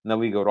posição na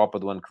Liga Europa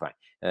do ano que vem.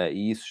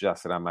 E isso já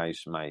será mais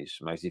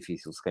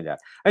difícil, se calhar.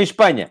 Em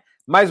Espanha,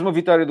 mais uma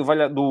vitória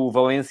do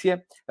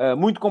Valência,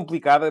 muito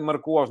complicada,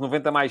 marcou aos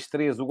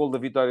 90+3 o gol da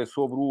vitória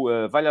sobre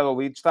o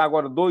Valladolid, está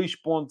agora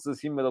 2 pontos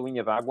acima da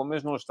linha d'água,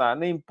 mas não está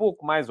nem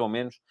pouco mais ou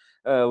menos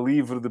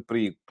livre de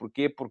perigo.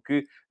 Porquê?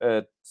 Porque,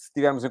 se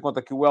tivermos em conta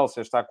que o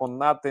Elche está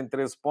condenado, tem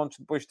 13 pontos,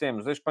 depois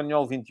temos a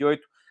Espanhol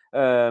 28,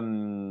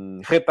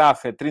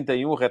 Getafe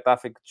 31,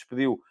 Getafe que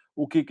despediu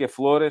o Quique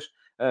Flores,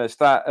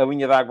 a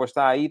linha d'água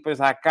está aí, depois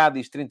há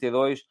Cádiz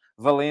 32,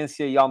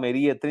 Valência e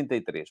Almeria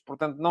 33.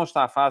 Portanto, não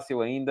está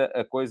fácil ainda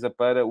a coisa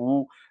para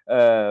o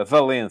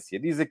Valência.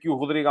 Diz aqui o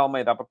Rodrigo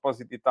Almeida, a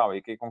propósito de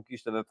Itália, que a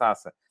conquista da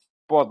taça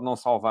pode não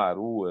salvar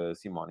o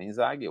Simone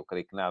Inzaghi. Eu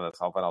creio que nada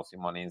salvará o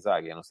Simone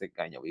Inzaghi, a não ser que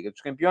ganhe a Liga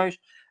dos Campeões.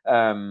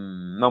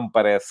 Não me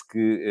parece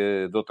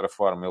que, de outra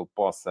forma, ele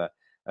possa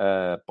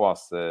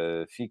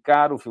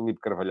ficar. O Filipe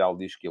Carvalhal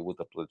diz que a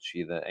luta pela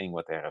descida em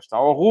Inglaterra está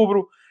ao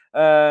rubro.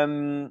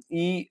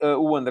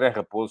 O André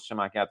Raposo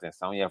chama aqui a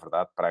atenção, e é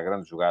verdade, para a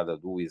grande jogada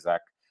do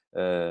Isaac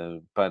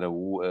para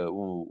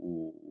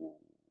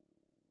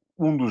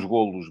um dos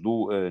golos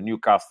do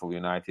Newcastle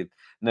United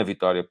na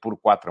vitória por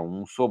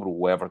 4-1 sobre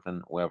o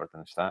Everton. O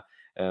Everton está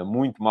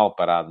muito mal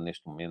parado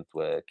neste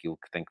momento, aquilo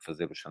que tem que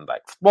fazer o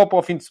Shandai. Futebol para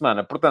o fim de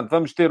semana. Portanto,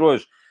 vamos ter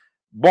hoje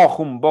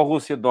Bochum,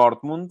 Borussia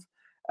Dortmund.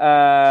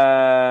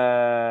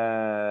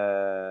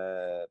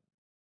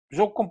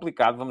 Jogo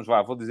complicado, vamos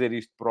lá. Vou dizer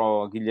isto para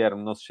o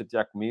Guilherme não se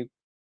chatear comigo,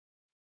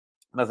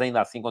 mas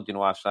ainda assim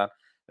continuo a achar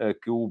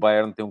que o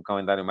Bayern tem um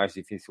calendário mais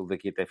difícil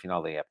daqui até a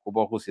final da época. O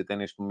Borussia tem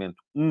neste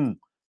momento 1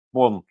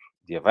 ponto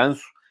de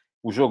avanço.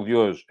 O jogo de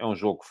hoje é um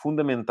jogo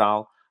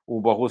fundamental.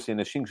 O Borussia,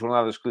 nas 5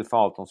 jornadas que lhe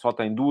faltam, só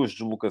tem 2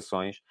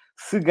 deslocações.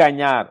 Se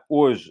ganhar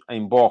hoje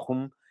em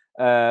Bochum,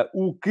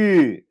 o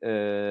que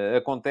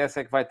acontece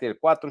é que vai ter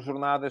 4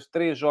 jornadas,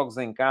 3 jogos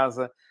em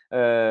casa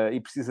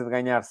e precisa de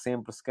ganhar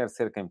sempre se quer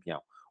ser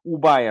campeão. O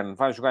Bayern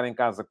vai jogar em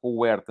casa com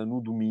o Hertha no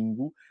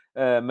domingo,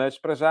 mas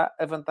para já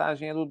a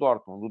vantagem é do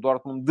Dortmund. O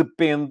Dortmund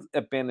depende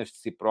apenas de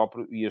si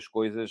próprio e as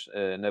coisas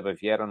na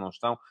Baviera não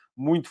estão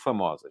muito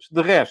famosas.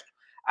 De resto,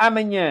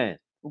 amanhã,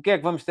 o que é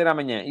que vamos ter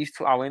amanhã?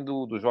 Isto além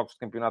dos jogos de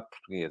campeonato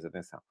português,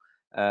 atenção.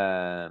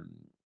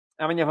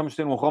 Amanhã vamos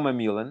ter um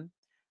Roma-Milan.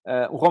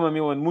 O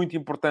Roma-Milan muito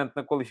importante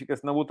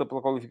na luta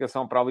pela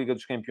qualificação para a Liga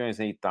dos Campeões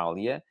em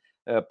Itália.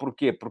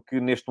 Porquê? Porque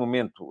neste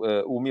momento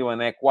o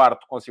Milan é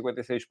quarto com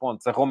 56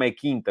 pontos, a Roma é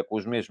quinta com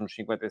os mesmos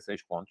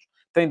 56 pontos.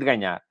 Tem de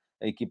ganhar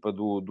a equipa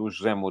do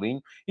José Mourinho.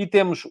 E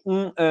temos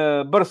um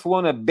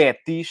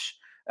Barcelona-Betis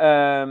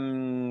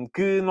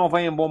que não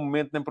vem em bom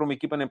momento nem para uma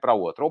equipa nem para a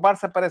outra. O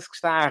Barça parece que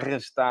está a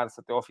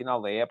arrastar-se até ao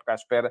final da época, à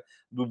espera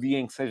do dia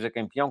em que seja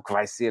campeão, que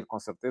vai ser, com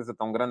certeza,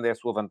 tão grande é a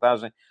sua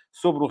vantagem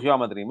sobre o Real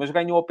Madrid. Mas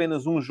ganhou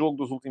apenas um jogo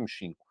dos últimos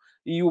 5.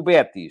 E o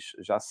Betis,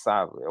 já se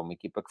sabe, é uma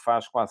equipa que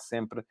faz quase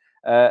sempre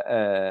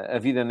a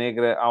vida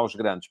negra aos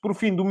grandes. Por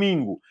fim,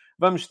 domingo,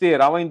 vamos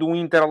ter, além do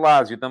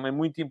Inter-Lazio, também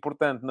muito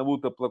importante na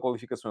luta pela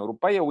qualificação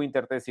europeia. O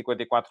Inter tem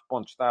 54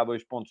 pontos, está a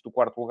 2 pontos do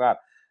quarto lugar.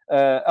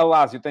 A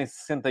Lazio tem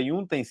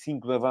 61, tem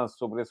 5 de avanço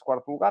sobre esse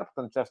quarto lugar.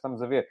 Portanto, já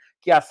estamos a ver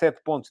que há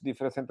 7 pontos de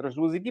diferença entre as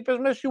duas equipas,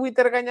 mas se o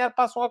Inter ganhar,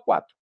 passam a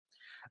 4.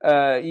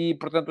 E,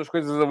 portanto, as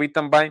coisas ali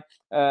também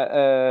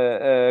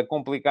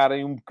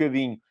complicarem um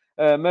bocadinho.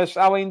 Mas,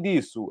 além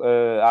disso,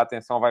 a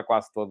atenção vai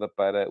quase toda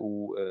para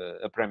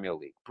a Premier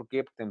League.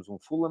 Porquê? Porque temos um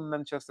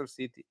Fulham-Manchester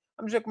City.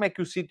 Vamos ver como é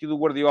que o City do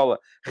Guardiola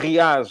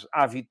reage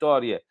à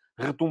vitória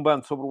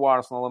retumbante sobre o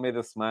Arsenal a meio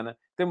da semana.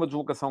 Tem uma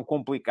deslocação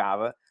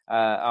complicada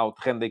ao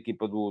terreno da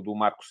equipa do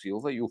Marco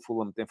Silva, e o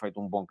Fulham tem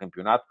feito um bom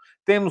campeonato.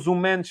 Temos o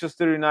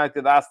Manchester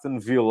United-Aston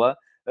Villa,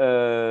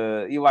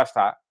 e lá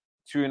está.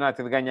 Se o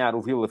United ganhar,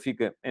 o Villa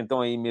fica,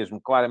 então, aí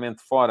mesmo,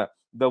 claramente fora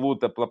da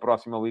luta pela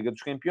próxima Liga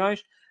dos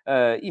Campeões.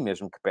 E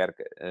mesmo que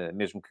perca,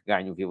 mesmo que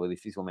ganhe, o Villa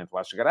dificilmente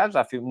lá chegará.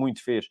 Já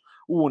muito fez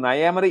o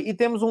Unai Emery. E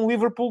temos um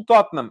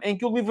Liverpool-Tottenham, em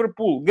que o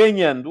Liverpool,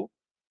 ganhando,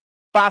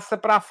 passa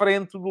para a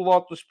frente do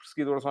lote dos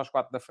perseguidores aos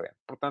 4 da frente.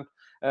 Portanto,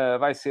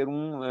 vai ser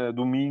um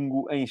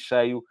domingo em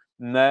cheio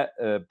na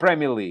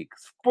Premier League.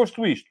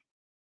 Posto isto...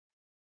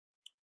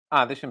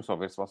 deixem-me só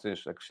ver se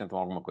vocês acrescentam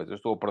alguma coisa. Eu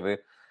estou a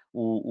perder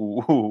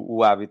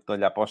o hábito de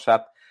olhar para o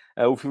chat.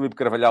 O Filipe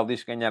Carvalhal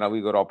diz que ganhar a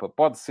Liga Europa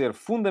pode ser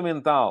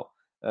fundamental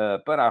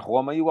para a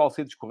Roma. E o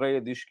Alcides Correia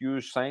diz que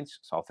os Saints,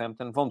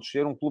 Southampton, vão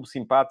descer. Um clube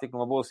simpático,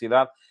 numa boa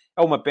cidade.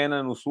 É uma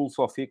pena, no Sul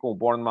só ficam o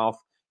Bournemouth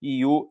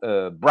e o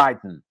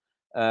Brighton.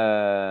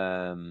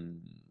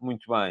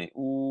 Muito bem.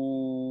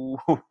 O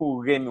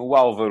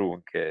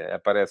Álvaro, que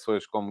aparece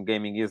hoje como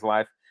Gaming is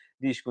Life,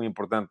 diz que o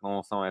importante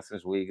não são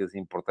essas ligas, o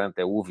importante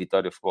é o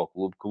Vitória Futebol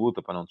Clube, que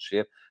luta para não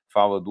descer.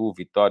 Fala do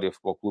Vitória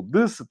Futebol Clube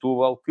de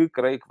Setúbal, que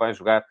creio que vai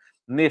jogar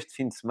neste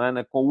fim de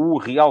semana com o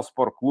Real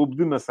Sport Clube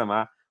de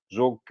Massamá,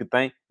 jogo que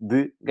tem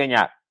de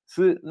ganhar.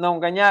 Se não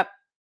ganhar,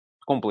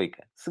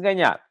 complica. Se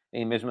ganhar,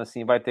 e mesmo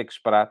assim vai ter que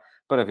esperar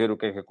para ver o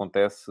que é que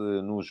acontece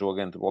no jogo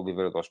entre o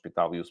Oliveira do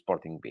Hospital e o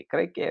Sporting B.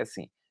 Creio que é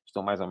assim.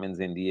 Estou mais ou menos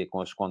em dia com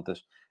as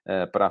contas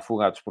para a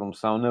fuga de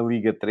promoção na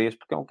Liga 3,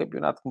 porque é um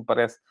campeonato que me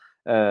parece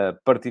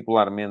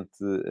particularmente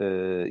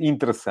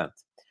interessante.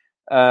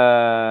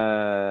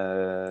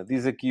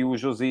 Diz aqui o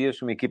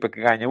Josias, uma equipa que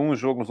ganha um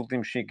jogo nos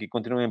últimos 5 e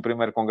continua em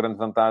primeiro com grande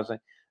vantagem,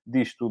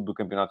 diz tudo do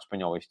Campeonato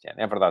Espanhol este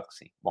ano. É verdade que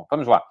sim. Bom,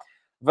 vamos lá.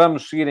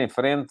 Vamos seguir em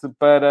frente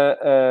para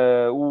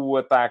o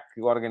ataque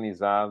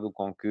organizado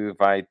com que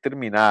vai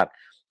terminar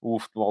o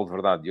Futebol de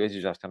Verdade de hoje.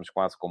 Já estamos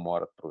quase com 1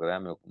 hora de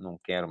programa. Eu não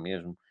quero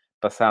mesmo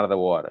passar da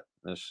hora.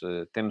 Mas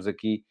temos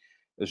aqui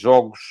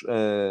jogos,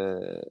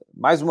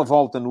 mais uma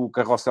volta no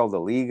carrossel da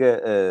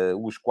Liga.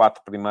 Os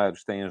 4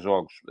 primeiros têm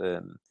jogos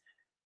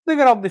de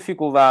grau de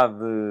dificuldade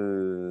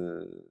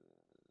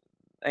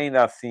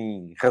ainda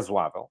assim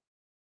razoável.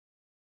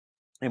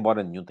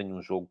 Embora nenhum tenha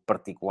um jogo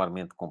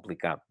particularmente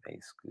complicado. É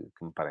isso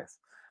que me parece.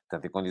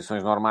 Portanto, em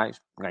condições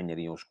normais,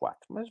 ganhariam os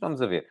 4. Mas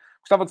vamos a ver.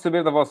 Gostava de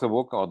saber da vossa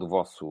boca, ou dos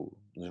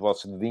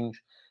vossos dedinhos,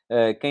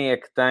 quem é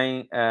que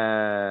tem,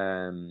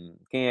 a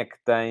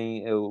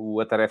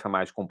tarefa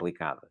mais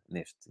complicada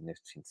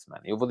neste fim de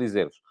semana. Eu vou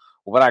dizer-vos.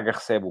 O Braga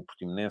recebe o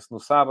Portimonense no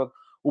sábado.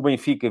 O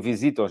Benfica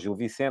visita o Gil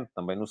Vicente,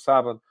 também no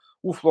sábado.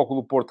 O Futebol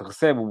Clube do Porto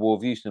recebe o Boa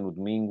Vista no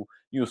domingo.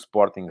 E o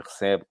Sporting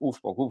recebe o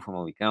Futebol Clube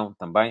Famalicão,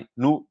 também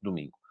no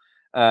domingo.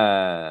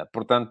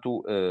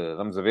 Portanto,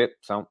 vamos a ver,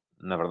 são,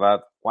 na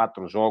verdade,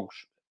 4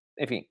 jogos.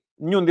 Enfim,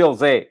 nenhum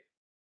deles é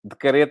de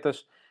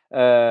caretas,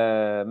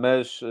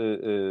 mas,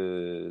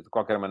 de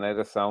qualquer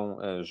maneira, são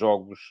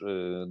jogos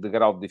de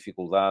grau de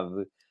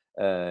dificuldade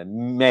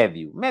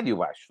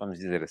médio-baixo, vamos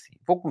dizer assim.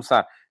 Vou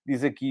começar.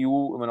 Diz aqui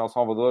o Manuel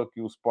Salvador que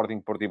o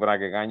Sporting, Porto e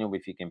Braga ganham, o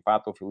Benfica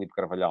empata. O Filipe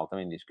Carvalhal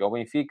também diz que é o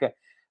Benfica.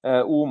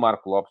 O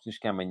Marco Lopes diz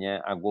que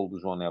amanhã há golo do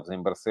João Neves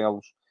em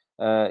Barcelos.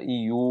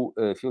 E o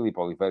Filipe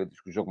Oliveira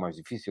diz que o jogo mais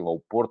difícil é o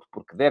Porto,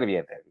 porque derby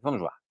é derby.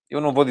 Vamos lá. Eu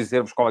não vou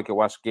dizer-vos qual é que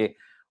eu acho que é...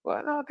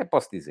 Não, até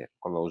posso dizer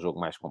qual é o jogo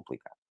mais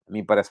complicado. A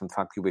mim parece-me, de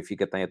facto, que o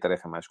Benfica tem a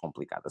tarefa mais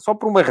complicada. Só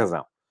por uma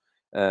razão.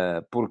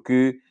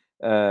 Porque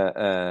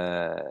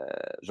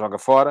joga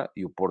fora,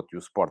 e o Porto e o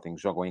Sporting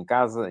jogam em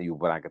casa, e o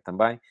Braga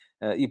também,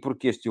 e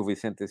porque este Gil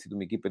Vicente tem sido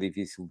uma equipa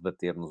difícil de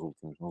bater nos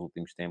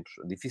últimos tempos.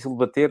 Difícil de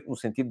bater, no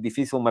sentido de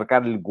difícil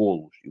marcar-lhe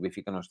golos. E o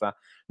Benfica não está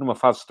numa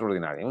fase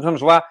extraordinária. Mas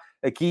vamos lá,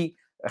 aqui,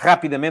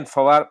 rapidamente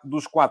falar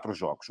dos 4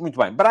 jogos. Muito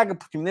bem.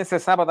 Braga-Portimonense é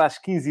sábado às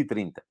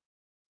 15h30.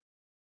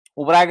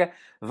 O Braga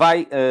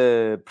vai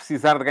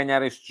precisar de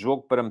ganhar este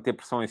jogo para meter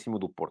pressão em cima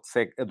do Porto.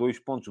 Segue a 2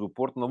 pontos do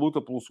Porto na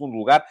luta pelo segundo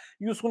lugar.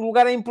 E o segundo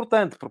lugar é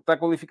importante, porque está a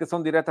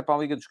qualificação direta para a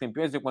Liga dos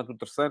Campeões, enquanto o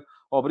terceiro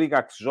obriga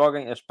a que se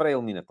joguem as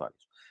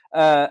pré-eliminatórias.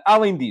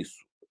 Além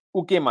disso,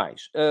 o que é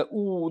mais?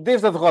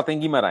 Desde a derrota em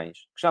Guimarães,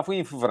 que já foi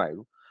em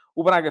fevereiro,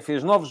 o Braga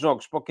fez 9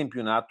 jogos para o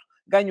campeonato,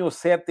 ganhou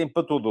 7,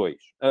 empatou 2.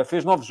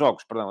 Fez 9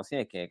 jogos, perdão, assim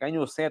é que é.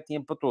 Ganhou 7 e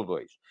empatou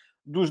 2.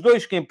 Dos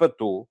 2 que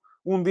empatou,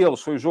 um deles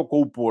foi o jogo com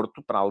o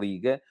Porto, para a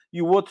Liga,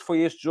 e o outro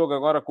foi este jogo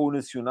agora com o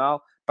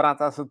Nacional, para a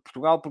Taça de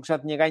Portugal, porque já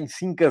tinha ganho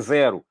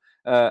 5-0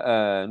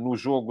 no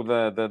jogo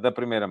da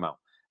primeira mão.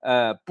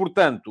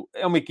 Portanto,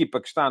 é uma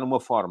equipa que está numa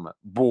forma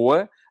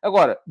boa.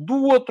 Agora,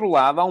 do outro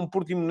lado, há um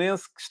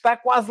Portimonense que está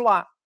quase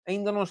lá.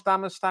 Ainda não está,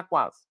 mas está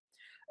quase.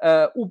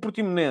 O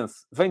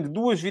Portimonense vem de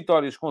 2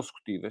 vitórias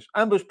consecutivas,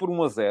 ambas por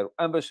 1-0,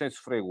 ambas sem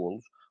sofrer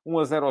golos.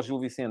 1-0 ao Gil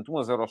Vicente,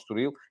 1-0 ao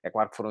Estoril. É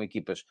claro que foram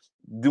equipas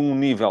de um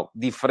nível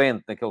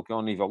diferente daquele que é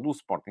o nível do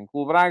Sporting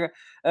Clube Braga.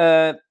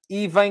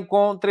 E vem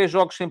com 3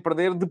 jogos sem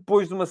perder,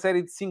 depois de uma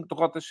série de 5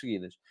 derrotas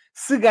seguidas.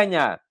 Se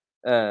ganhar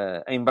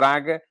em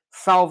Braga,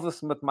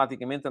 salva-se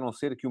matematicamente, a não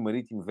ser que o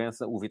Marítimo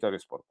vença o Vitória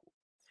Sport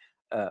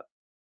Clube.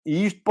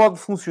 E isto pode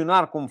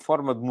funcionar como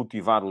forma de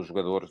motivar os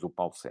jogadores do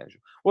Paulo Sérgio.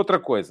 Outra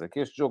coisa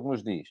que este jogo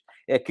nos diz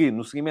é que,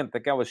 no seguimento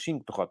daquelas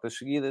 5 derrotas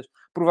seguidas,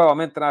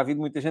 provavelmente terá havido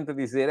muita gente a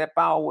dizer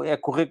é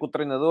correr com o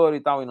treinador e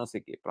tal, e não sei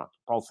o quê. Pronto,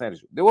 Paulo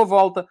Sérgio deu a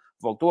volta,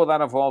 voltou a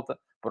dar a volta,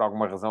 por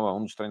alguma razão é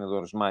um dos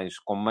treinadores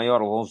com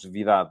maior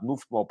longevidade no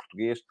futebol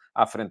português,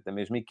 à frente da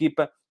mesma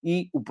equipa,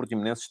 e o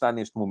Portimonense está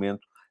neste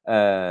momento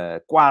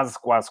quase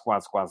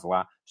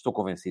lá. Estou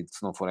convencido que,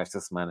 se não for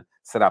esta semana,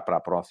 será para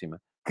a próxima,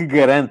 que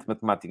garante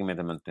matematicamente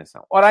a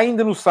manutenção. Ora,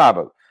 ainda no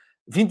sábado,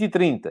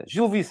 20h30,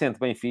 Gil Vicente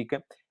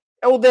Benfica,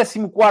 é o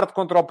 14º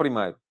contra o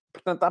primeiro.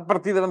 Portanto, à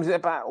partida, vamos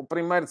dizer, o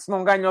primeiro, se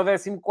não ganha o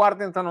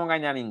 14º, então não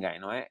ganha ninguém,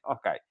 não é?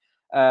 Ok.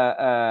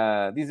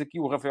 Diz aqui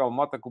o Rafael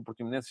Mota que o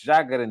Portimonense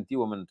já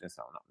garantiu a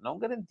manutenção. Não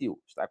garantiu.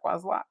 Está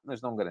quase lá,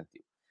 mas não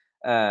garantiu.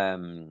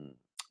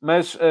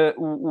 Mas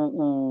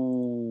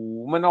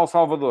o Manuel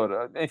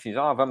Salvador, enfim,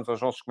 já lá vamos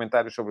aos nossos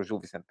comentários sobre o Gil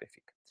Vicente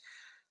Benfica.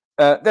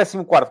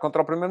 14º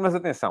contra o primeiro, mas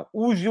atenção,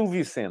 o Gil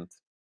Vicente,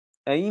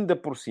 ainda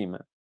por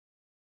cima,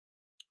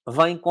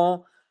 vem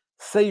com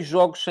 6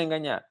 jogos sem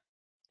ganhar.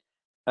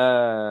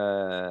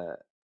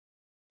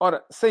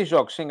 Ora, 6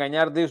 jogos sem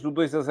ganhar desde o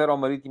 2-0 ao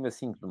Marítimo a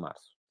 5 de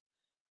março.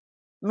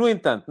 No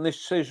entanto,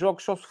 nestes 6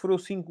 jogos só sofreu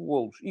 5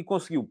 golos e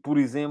conseguiu, por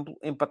exemplo,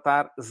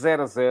 empatar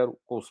 0-0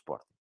 com o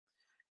Sporting.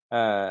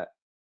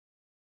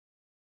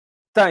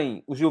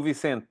 Tem o Gil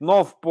Vicente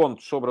 9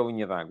 pontos sobre a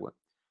linha d'água.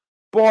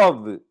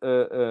 Pode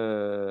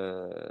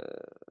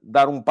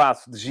dar um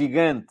passo de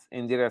gigante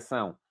em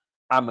direção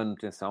à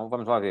manutenção.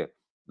 Vamos lá ver.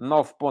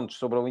 9 pontos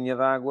sobre a linha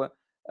d'água.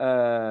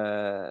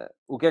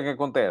 O que é que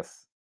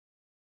acontece?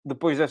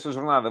 Depois desta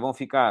jornada vão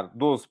ficar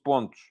 12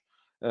 pontos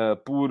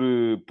por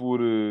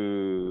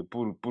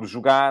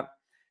jogar.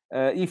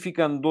 E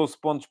ficando 12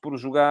 pontos por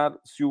jogar,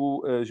 se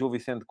o Gil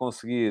Vicente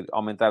conseguir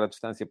aumentar a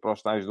distância para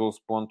os tais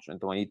 12 pontos,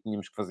 então aí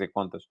tínhamos que fazer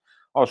contas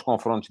aos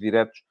confrontos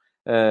diretos,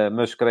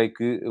 mas creio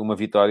que uma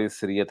vitória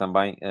seria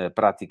também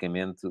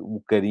praticamente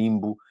o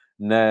carimbo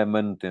na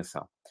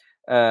manutenção.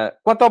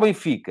 Quanto ao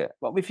Benfica,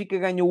 o Benfica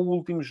ganhou o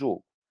último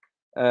jogo,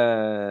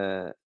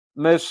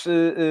 mas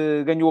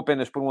ganhou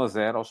apenas por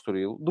 1-0 ao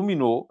Estoril.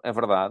 Dominou, é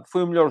verdade.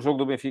 Foi o melhor jogo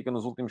do Benfica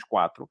nos últimos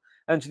 4.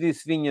 Antes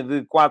disso, vinha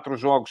de 4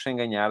 jogos sem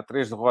ganhar,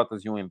 3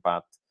 derrotas e 1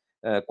 empate.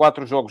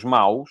 4 jogos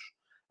maus.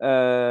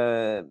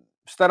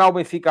 Estará o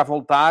Benfica a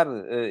voltar?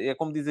 É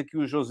como diz aqui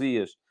o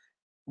Josias.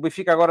 O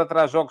Benfica agora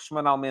traz jogos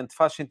semanalmente.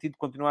 Faz sentido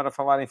continuar a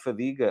falar em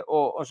fadiga?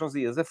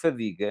 Josias, a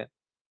fadiga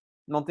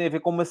não tem a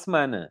ver com uma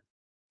semana.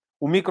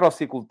 O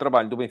microciclo de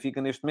trabalho do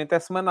Benfica neste momento é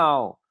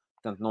semanal.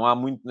 Portanto, não há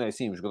muito...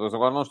 Sim, os jogadores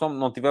agora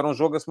não tiveram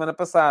jogo a semana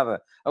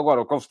passada.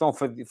 Agora, o que eles estão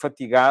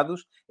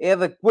fatigados é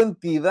da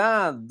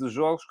quantidade de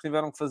jogos que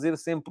tiveram que fazer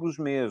sempre os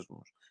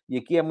mesmos. E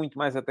aqui é muito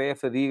mais até a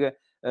fadiga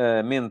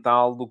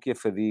mental do que a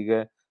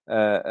fadiga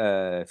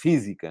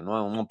física.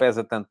 Não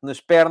pesa tanto nas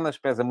pernas,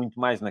 pesa muito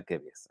mais na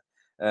cabeça.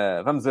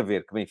 Vamos a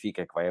ver que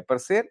Benfica é que vai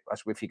aparecer.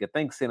 Acho que o Benfica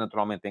tem que ser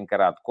naturalmente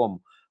encarado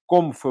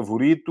como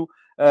favorito.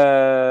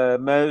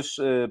 Mas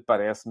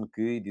parece-me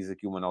que, e diz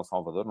aqui o Manuel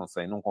Salvador, não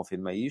sei, não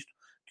confirmei isto,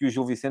 que o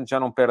Gil Vicente já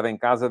não perde em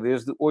casa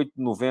desde 8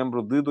 de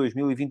novembro de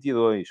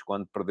 2022,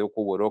 quando perdeu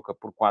com o Aroca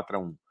por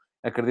 4-1.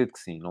 Acredito que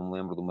sim, não me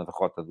lembro de uma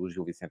derrota do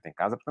Gil Vicente em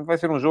casa. Portanto, vai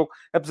ser um jogo,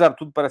 apesar de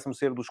tudo, parece-me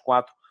ser dos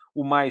 4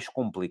 o mais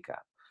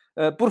complicado.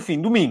 Por fim,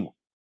 domingo.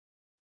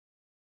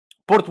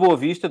 Porto Boa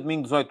Vista,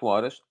 domingo 18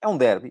 horas. É um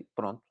derby,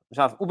 pronto.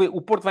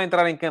 O Porto vai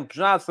entrar em campo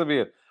já a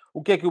saber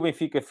o que é que o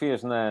Benfica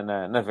fez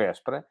na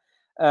véspera.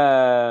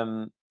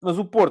 Mas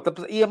o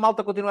Porto... E a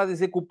malta continua a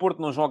dizer que o Porto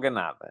não joga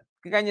nada.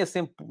 Que ganha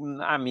sempre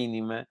à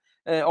mínima.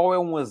 Ou é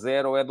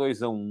 1-0, ou é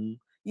 2-1.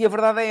 E a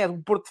verdade é, o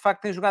Porto, de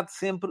facto, tem jogado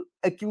sempre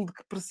aquilo de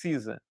que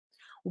precisa.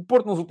 O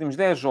Porto, nos últimos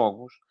 10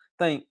 jogos,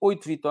 tem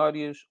 8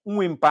 vitórias,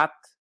 1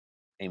 empate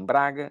em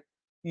Braga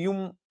e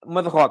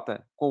uma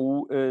derrota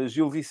com o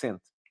Gil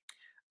Vicente.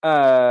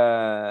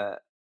 É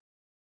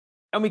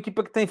uma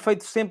equipa que tem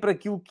feito sempre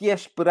aquilo que é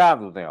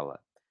esperado dela.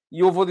 E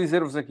eu vou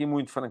dizer-vos aqui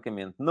muito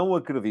francamente, não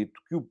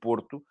acredito que o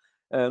Porto,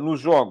 nos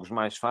jogos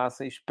mais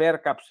fáceis,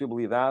 perca a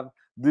possibilidade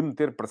de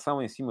meter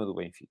pressão em cima do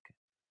Benfica.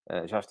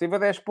 Já esteve a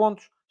 10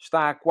 pontos,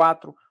 está a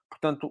 4,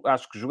 portanto,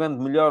 acho que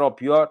jogando melhor ou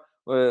pior,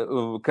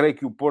 creio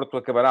que o Porto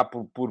acabará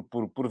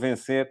por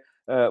vencer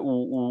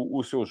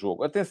o seu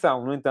jogo.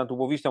 Atenção, no entanto, o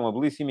Boa Vista é uma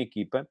belíssima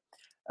equipa.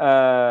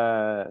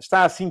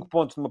 Está a 5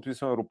 pontos de uma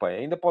posição europeia.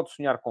 Ainda pode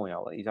sonhar com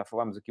ela. E já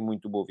falámos aqui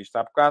muito do Boa Vista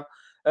há bocado.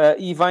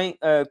 E vem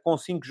com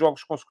 5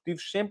 jogos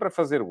consecutivos sempre a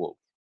fazer gol.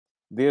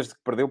 Desde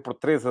que perdeu por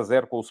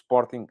 3-0 com o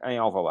Sporting em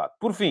Alvalade.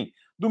 Por fim,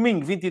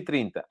 domingo 20 e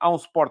 30, há um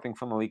Sporting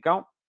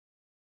Famalicão.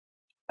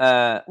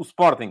 O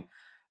Sporting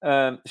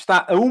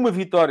está a uma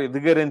vitória de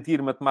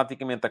garantir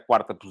matematicamente a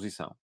 4ª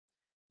posição.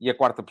 E a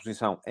 4ª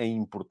posição é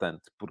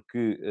importante,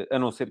 porque, a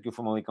não ser que o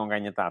Famalicão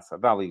ganhe a taça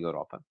da Liga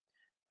Europa,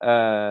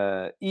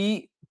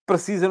 e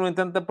precisa, no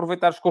entanto, de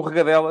aproveitar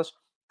escorregadelas,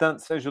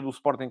 tanto seja do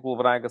Sporting Clube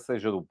Braga,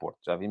 seja do Porto.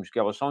 Já vimos que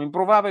elas são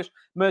improváveis,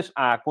 mas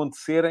a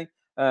acontecerem,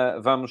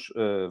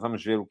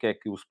 vamos ver o que é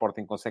que o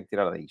Sporting consegue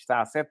tirar daí.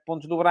 Está a 7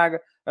 pontos do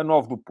Braga, a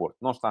 9 do Porto.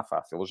 Não está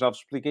fácil. Eu já vos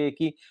expliquei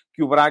aqui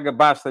que o Braga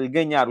basta-lhe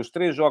ganhar os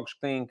 3 jogos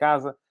que tem em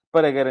casa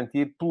para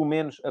garantir pelo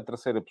menos a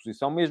 3ª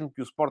posição, mesmo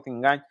que o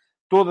Sporting ganhe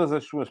todas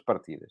as suas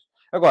partidas.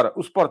 Agora,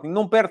 o Sporting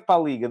não perde para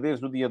a Liga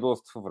desde o dia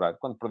 12 de fevereiro,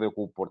 quando perdeu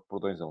com o Porto por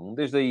 2-1.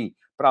 Desde aí,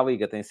 para a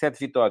Liga, tem 7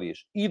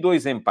 vitórias e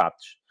 2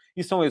 empates.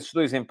 E são esses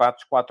 2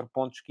 empates, 4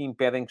 pontos, que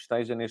impedem que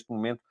esteja, neste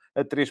momento,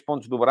 a 3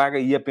 pontos do Braga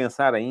e a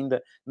pensar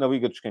ainda na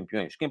Liga dos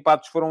Campeões. Que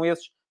empates foram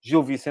esses?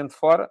 Gil Vicente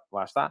fora,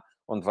 lá está,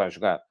 onde vai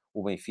jogar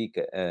o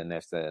Benfica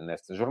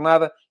nesta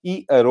jornada,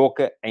 e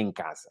Aroca em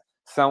casa.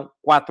 São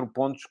 4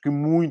 pontos que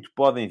muito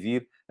podem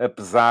vir a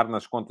pesar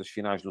nas contas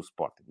finais do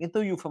Sporting.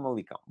 Então, e o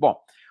Famalicão? Bom,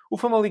 o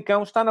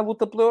Famalicão está na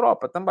luta pela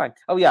Europa também.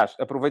 Aliás,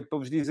 aproveito para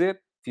vos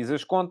dizer Fiz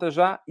as contas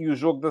já e o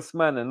jogo da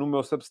semana, no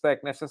meu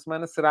Substack, nesta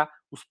semana, será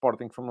o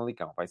Sporting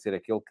Famalicão. Vai ser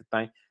aquele que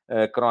tem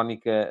a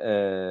crónica,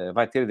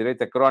 vai ter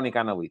direito à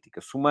crónica analítica.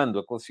 Somando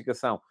a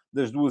classificação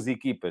das duas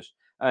equipas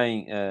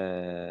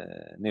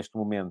neste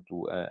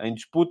momento em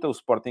disputa, o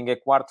Sporting é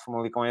quarto, o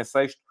Famalicão é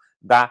sexto,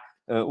 dá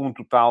um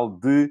total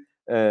de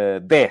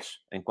 10,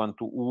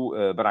 enquanto o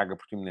Braga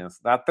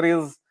Portimonense dá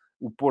 13,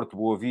 o Porto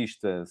Boa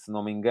Vista, se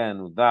não me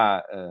engano,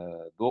 dá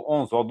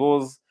 11 ou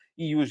 12,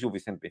 e o Gil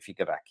Vicente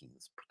Benfica dá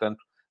 15.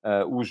 Portanto,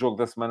 o jogo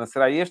da semana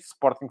será este,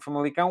 Sporting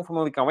Famalicão. O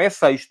Famalicão é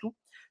sexto,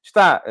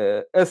 está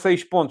a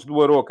 6 pontos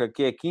do Aroca,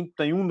 que é quinto,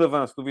 tem um de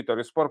avanço do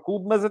Vitória Sport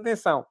Clube, mas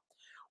atenção,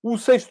 o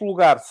sexto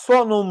lugar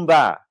só não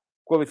dá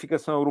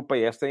qualificação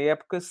europeia esta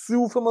época se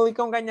o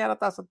Famalicão ganhar a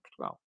Taça de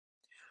Portugal.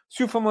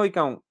 Se o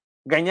Famalicão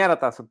ganhar a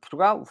Taça de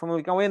Portugal, o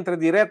Famalicão entra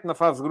direto na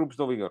fase de grupos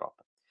da Liga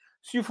Europa.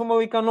 Se o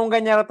Famalicão não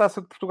ganhar a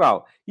Taça de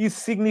Portugal, isso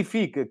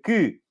significa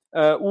que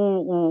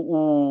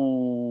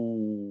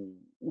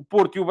o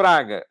Porto e o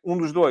Braga, um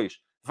dos dois,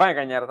 vai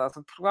ganhar a Taça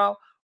de Portugal.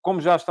 Como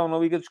já estão na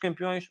Liga dos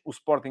Campeões, o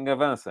Sporting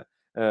avança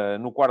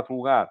no quarto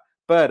lugar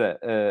para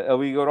a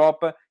Liga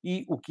Europa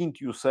e o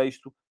quinto e o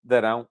sexto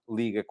darão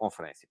Liga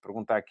Conferência.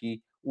 Pergunta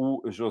aqui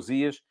o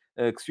Josias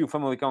que se o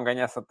Famalicão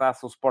ganhasse a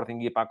taça, o Sporting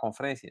ia para a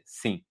Conferência?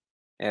 Sim,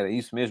 era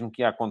isso mesmo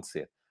que ia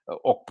acontecer.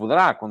 Ou que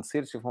poderá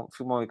acontecer se o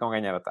Famalicão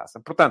ganhar a taça.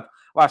 Portanto,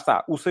 lá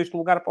está. O sexto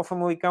lugar para o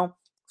Famalicão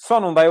só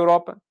não dá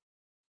Europa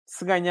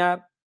se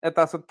ganhar a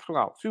Taça de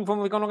Portugal. Se o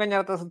Famalicão não ganhar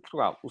a Taça de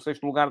Portugal, o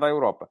sexto lugar da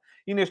Europa.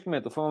 E neste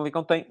momento o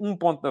Famalicão tem um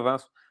ponto de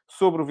avanço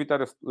sobre o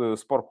Vitória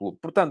Sport Clube.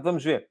 Portanto,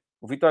 vamos ver.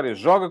 O Vitória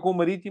joga com o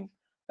Marítimo.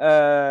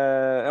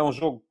 É um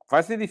jogo que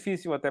vai ser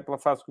difícil, até pela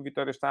fase que o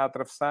Vitória está a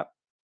atravessar.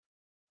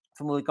 O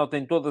Famalicão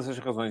tem todas as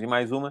razões, e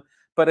mais uma,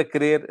 para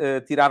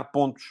querer tirar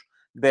pontos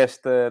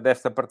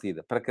desta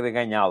partida. Para querer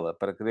ganhá-la,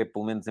 para querer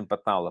pelo menos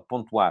empatá-la,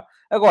 pontuar.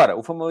 Agora,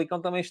 o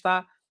Famalicão também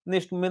está,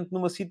 neste momento,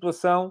 numa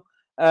situação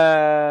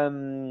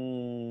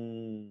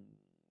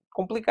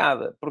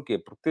complicada. Porquê?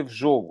 Porque teve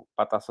jogo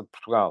para a Taça de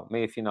Portugal,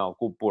 meia-final,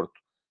 com o Porto,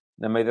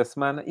 na meio da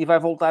semana, e vai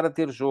voltar a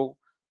ter jogo,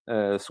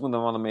 segunda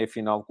mão na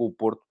meia-final, com o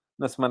Porto,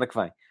 na semana que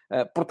vem.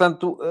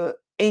 Portanto,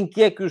 em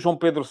que é que o João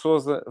Pedro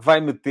Sousa vai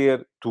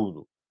meter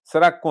tudo?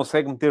 Será que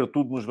consegue meter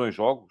tudo nos dois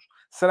jogos?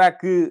 Será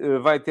que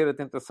vai ter a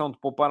tentação de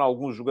poupar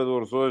alguns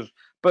jogadores hoje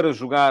para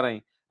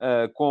jogarem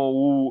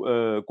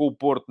com o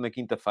Porto na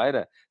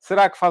quinta-feira?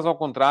 Será que faz ao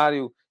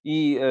contrário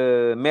e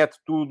mete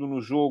tudo no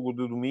jogo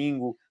de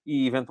domingo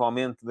e,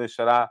 eventualmente,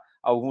 deixará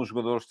alguns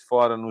jogadores de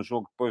fora no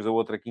jogo depois da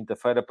outra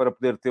quinta-feira para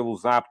poder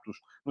tê-los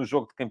aptos no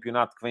jogo de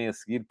campeonato que vem a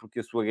seguir, porque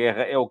a sua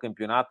guerra é o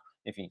campeonato?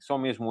 Enfim, só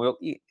mesmo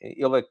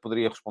ele é que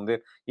poderia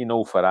responder e não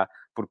o fará,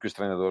 porque os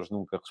treinadores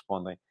nunca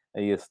respondem a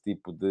esse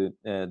tipo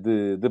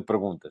de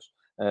perguntas.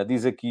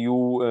 Diz aqui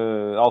o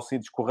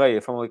Alcides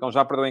Correia, Famalicão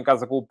já perdeu em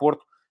casa com o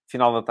Porto,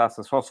 final da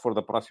taça só se for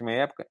da próxima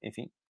época.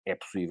 Enfim, é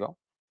possível.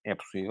 É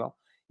possível.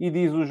 E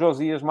diz o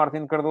Josias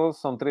Martins Cardoso,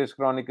 são 3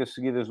 crónicas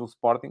seguidas do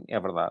Sporting. É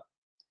verdade.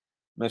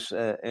 Mas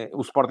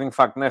o Sporting, de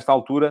facto, nesta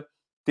altura,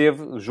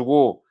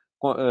 jogou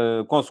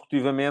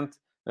consecutivamente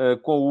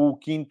com o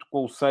quinto,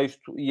 com o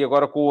sexto e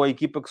agora com a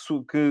equipa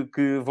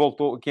que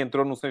voltou, que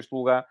entrou no sexto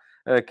lugar,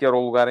 que era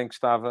o lugar em que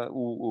estava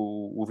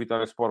o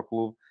Vitória Sport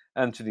Clube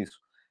antes disso.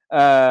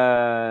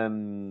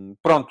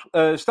 Pronto,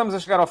 estamos a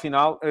chegar ao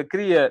final.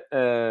 Queria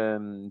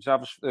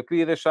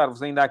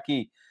deixar-vos ainda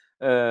aqui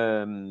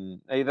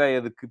a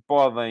ideia de que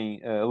podem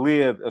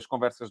ler as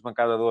conversas de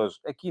bancada de hoje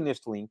aqui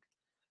neste link.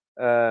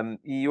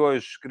 E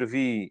hoje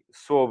escrevi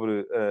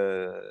sobre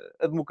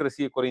a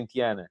democracia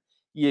corintiana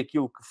e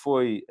aquilo que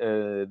foi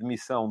a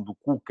demissão do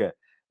Cuca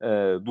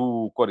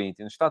do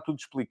Corinthians. Está tudo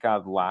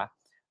explicado lá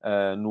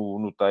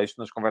no texto,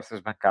 nas conversas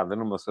de bancada,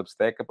 no meu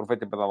Substack.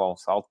 Aproveitem para dar lá um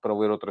salto, para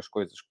ler outras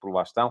coisas que por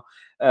lá estão.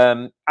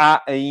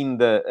 Há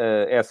ainda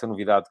essa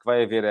novidade que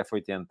vai haver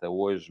F80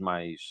 hoje,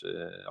 mais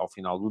ao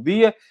final do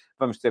dia.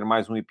 Vamos ter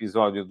mais um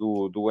episódio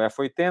do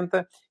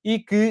F80 e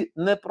que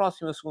na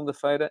próxima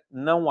segunda-feira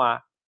não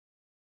há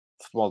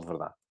futebol de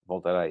verdade.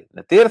 Voltarei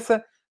na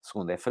terça,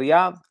 segunda é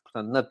feriado,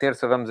 portanto, na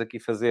terça vamos aqui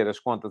fazer as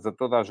contas a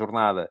toda a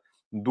jornada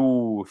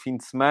do fim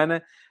de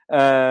semana,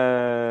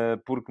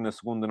 porque na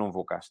segunda não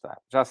vou cá estar.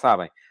 Já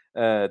sabem,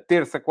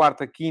 terça,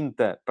 quarta,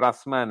 quinta, para a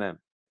semana,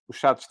 o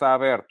chat está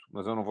aberto,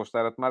 mas eu não vou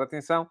estar a tomar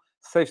atenção.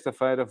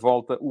 Sexta-feira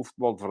volta o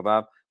futebol de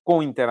verdade,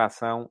 com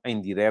interação em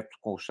direto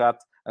com o chat.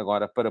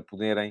 Agora, para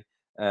poderem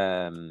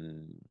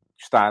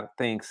estar,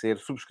 têm que ser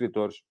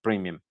subscritores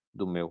premium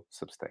do meu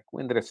Substack.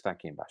 O endereço está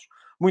aqui em baixo.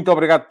 Muito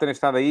obrigado por terem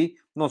estado aí.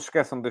 Não se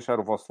esqueçam de deixar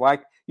o vosso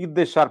like e de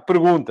deixar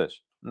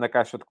perguntas na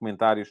caixa de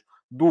comentários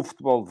do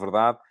Futebol de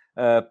Verdade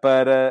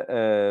para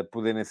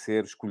poderem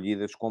ser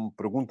escolhidas como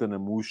pergunta na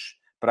MUS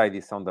para a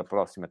edição da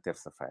próxima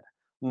terça-feira.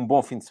 Um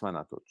bom fim de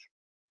semana a todos.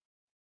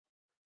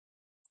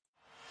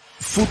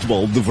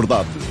 Futebol de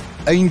Verdade.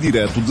 Em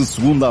direto de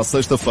segunda a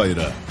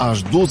sexta-feira,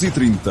 às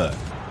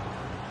 12h30.